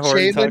Taylor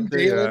Horton Tucker.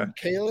 Dalen,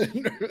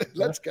 Kalen.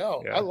 Let's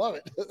go. Yeah. I love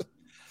it.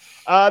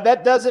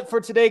 That does it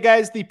for today,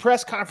 guys. The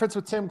press conference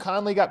with Tim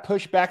Conley got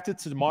pushed back to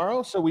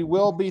tomorrow, so we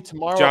will be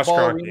tomorrow. Josh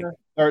Kroenke.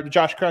 Or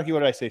Josh Kroenke. What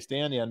did I say?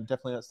 Stan? Yeah,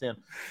 definitely not Stan.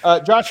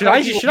 Josh. Should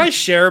I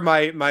share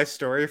my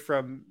story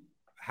from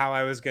how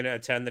I was going to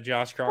attend the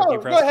Josh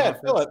Kroenke press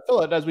conference? Go ahead.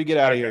 Fill it as we get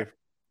out of here.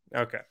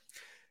 Okay.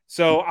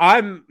 So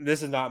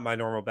this is not my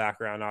normal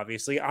background,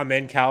 obviously. I'm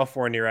in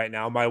California right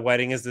now. My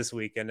wedding is this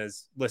weekend,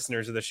 as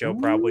listeners of the show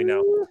probably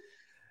know.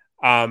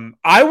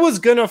 I was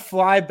going to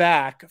fly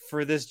back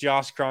for this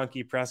Josh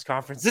Kroenke press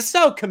conference. This is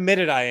how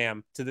committed I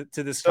am to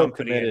this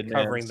company and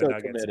covering the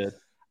Nuggets. Committed.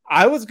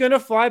 I was going to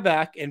fly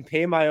back and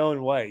pay my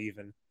own way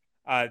even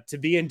to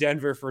be in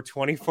Denver for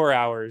 24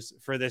 hours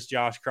for this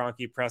Josh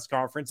Kroenke press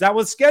conference. That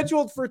was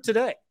scheduled for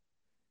today,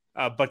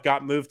 but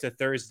got moved to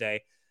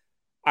Thursday.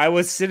 I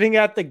was sitting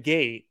at the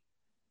gate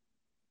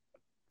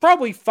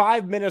probably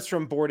 5 minutes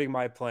from boarding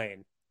my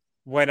plane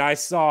when I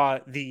saw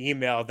the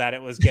email that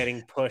it was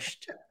getting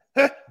pushed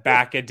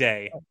back a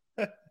day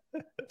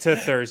to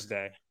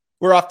Thursday.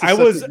 We're off to I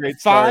was a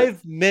great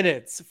 5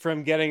 minutes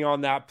from getting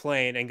on that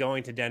plane and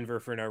going to Denver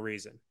for no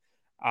reason.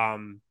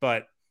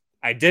 But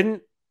I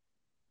didn't,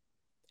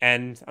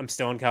 and I'm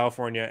still in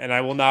California, and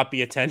I will not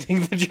be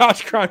attending the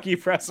Josh Kroenke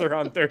presser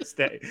on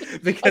Thursday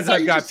because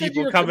I've got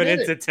people coming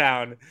into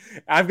town.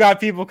 I've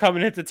got people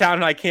coming into town,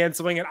 and I can't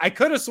swing it. I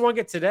could have swung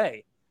it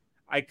today.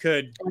 I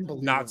could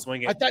not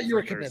swing it. I thought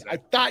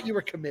you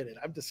were committed.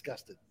 I'm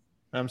disgusted.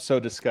 I'm so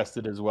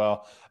disgusted as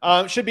well.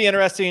 Should be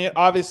interesting.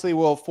 Obviously,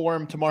 we'll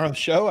form tomorrow's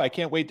show. I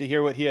can't wait to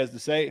hear what he has to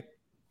say.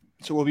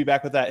 So we'll be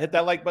back with that. Hit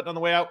that like button on the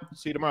way out.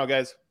 See you tomorrow,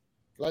 guys.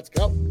 Let's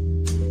go.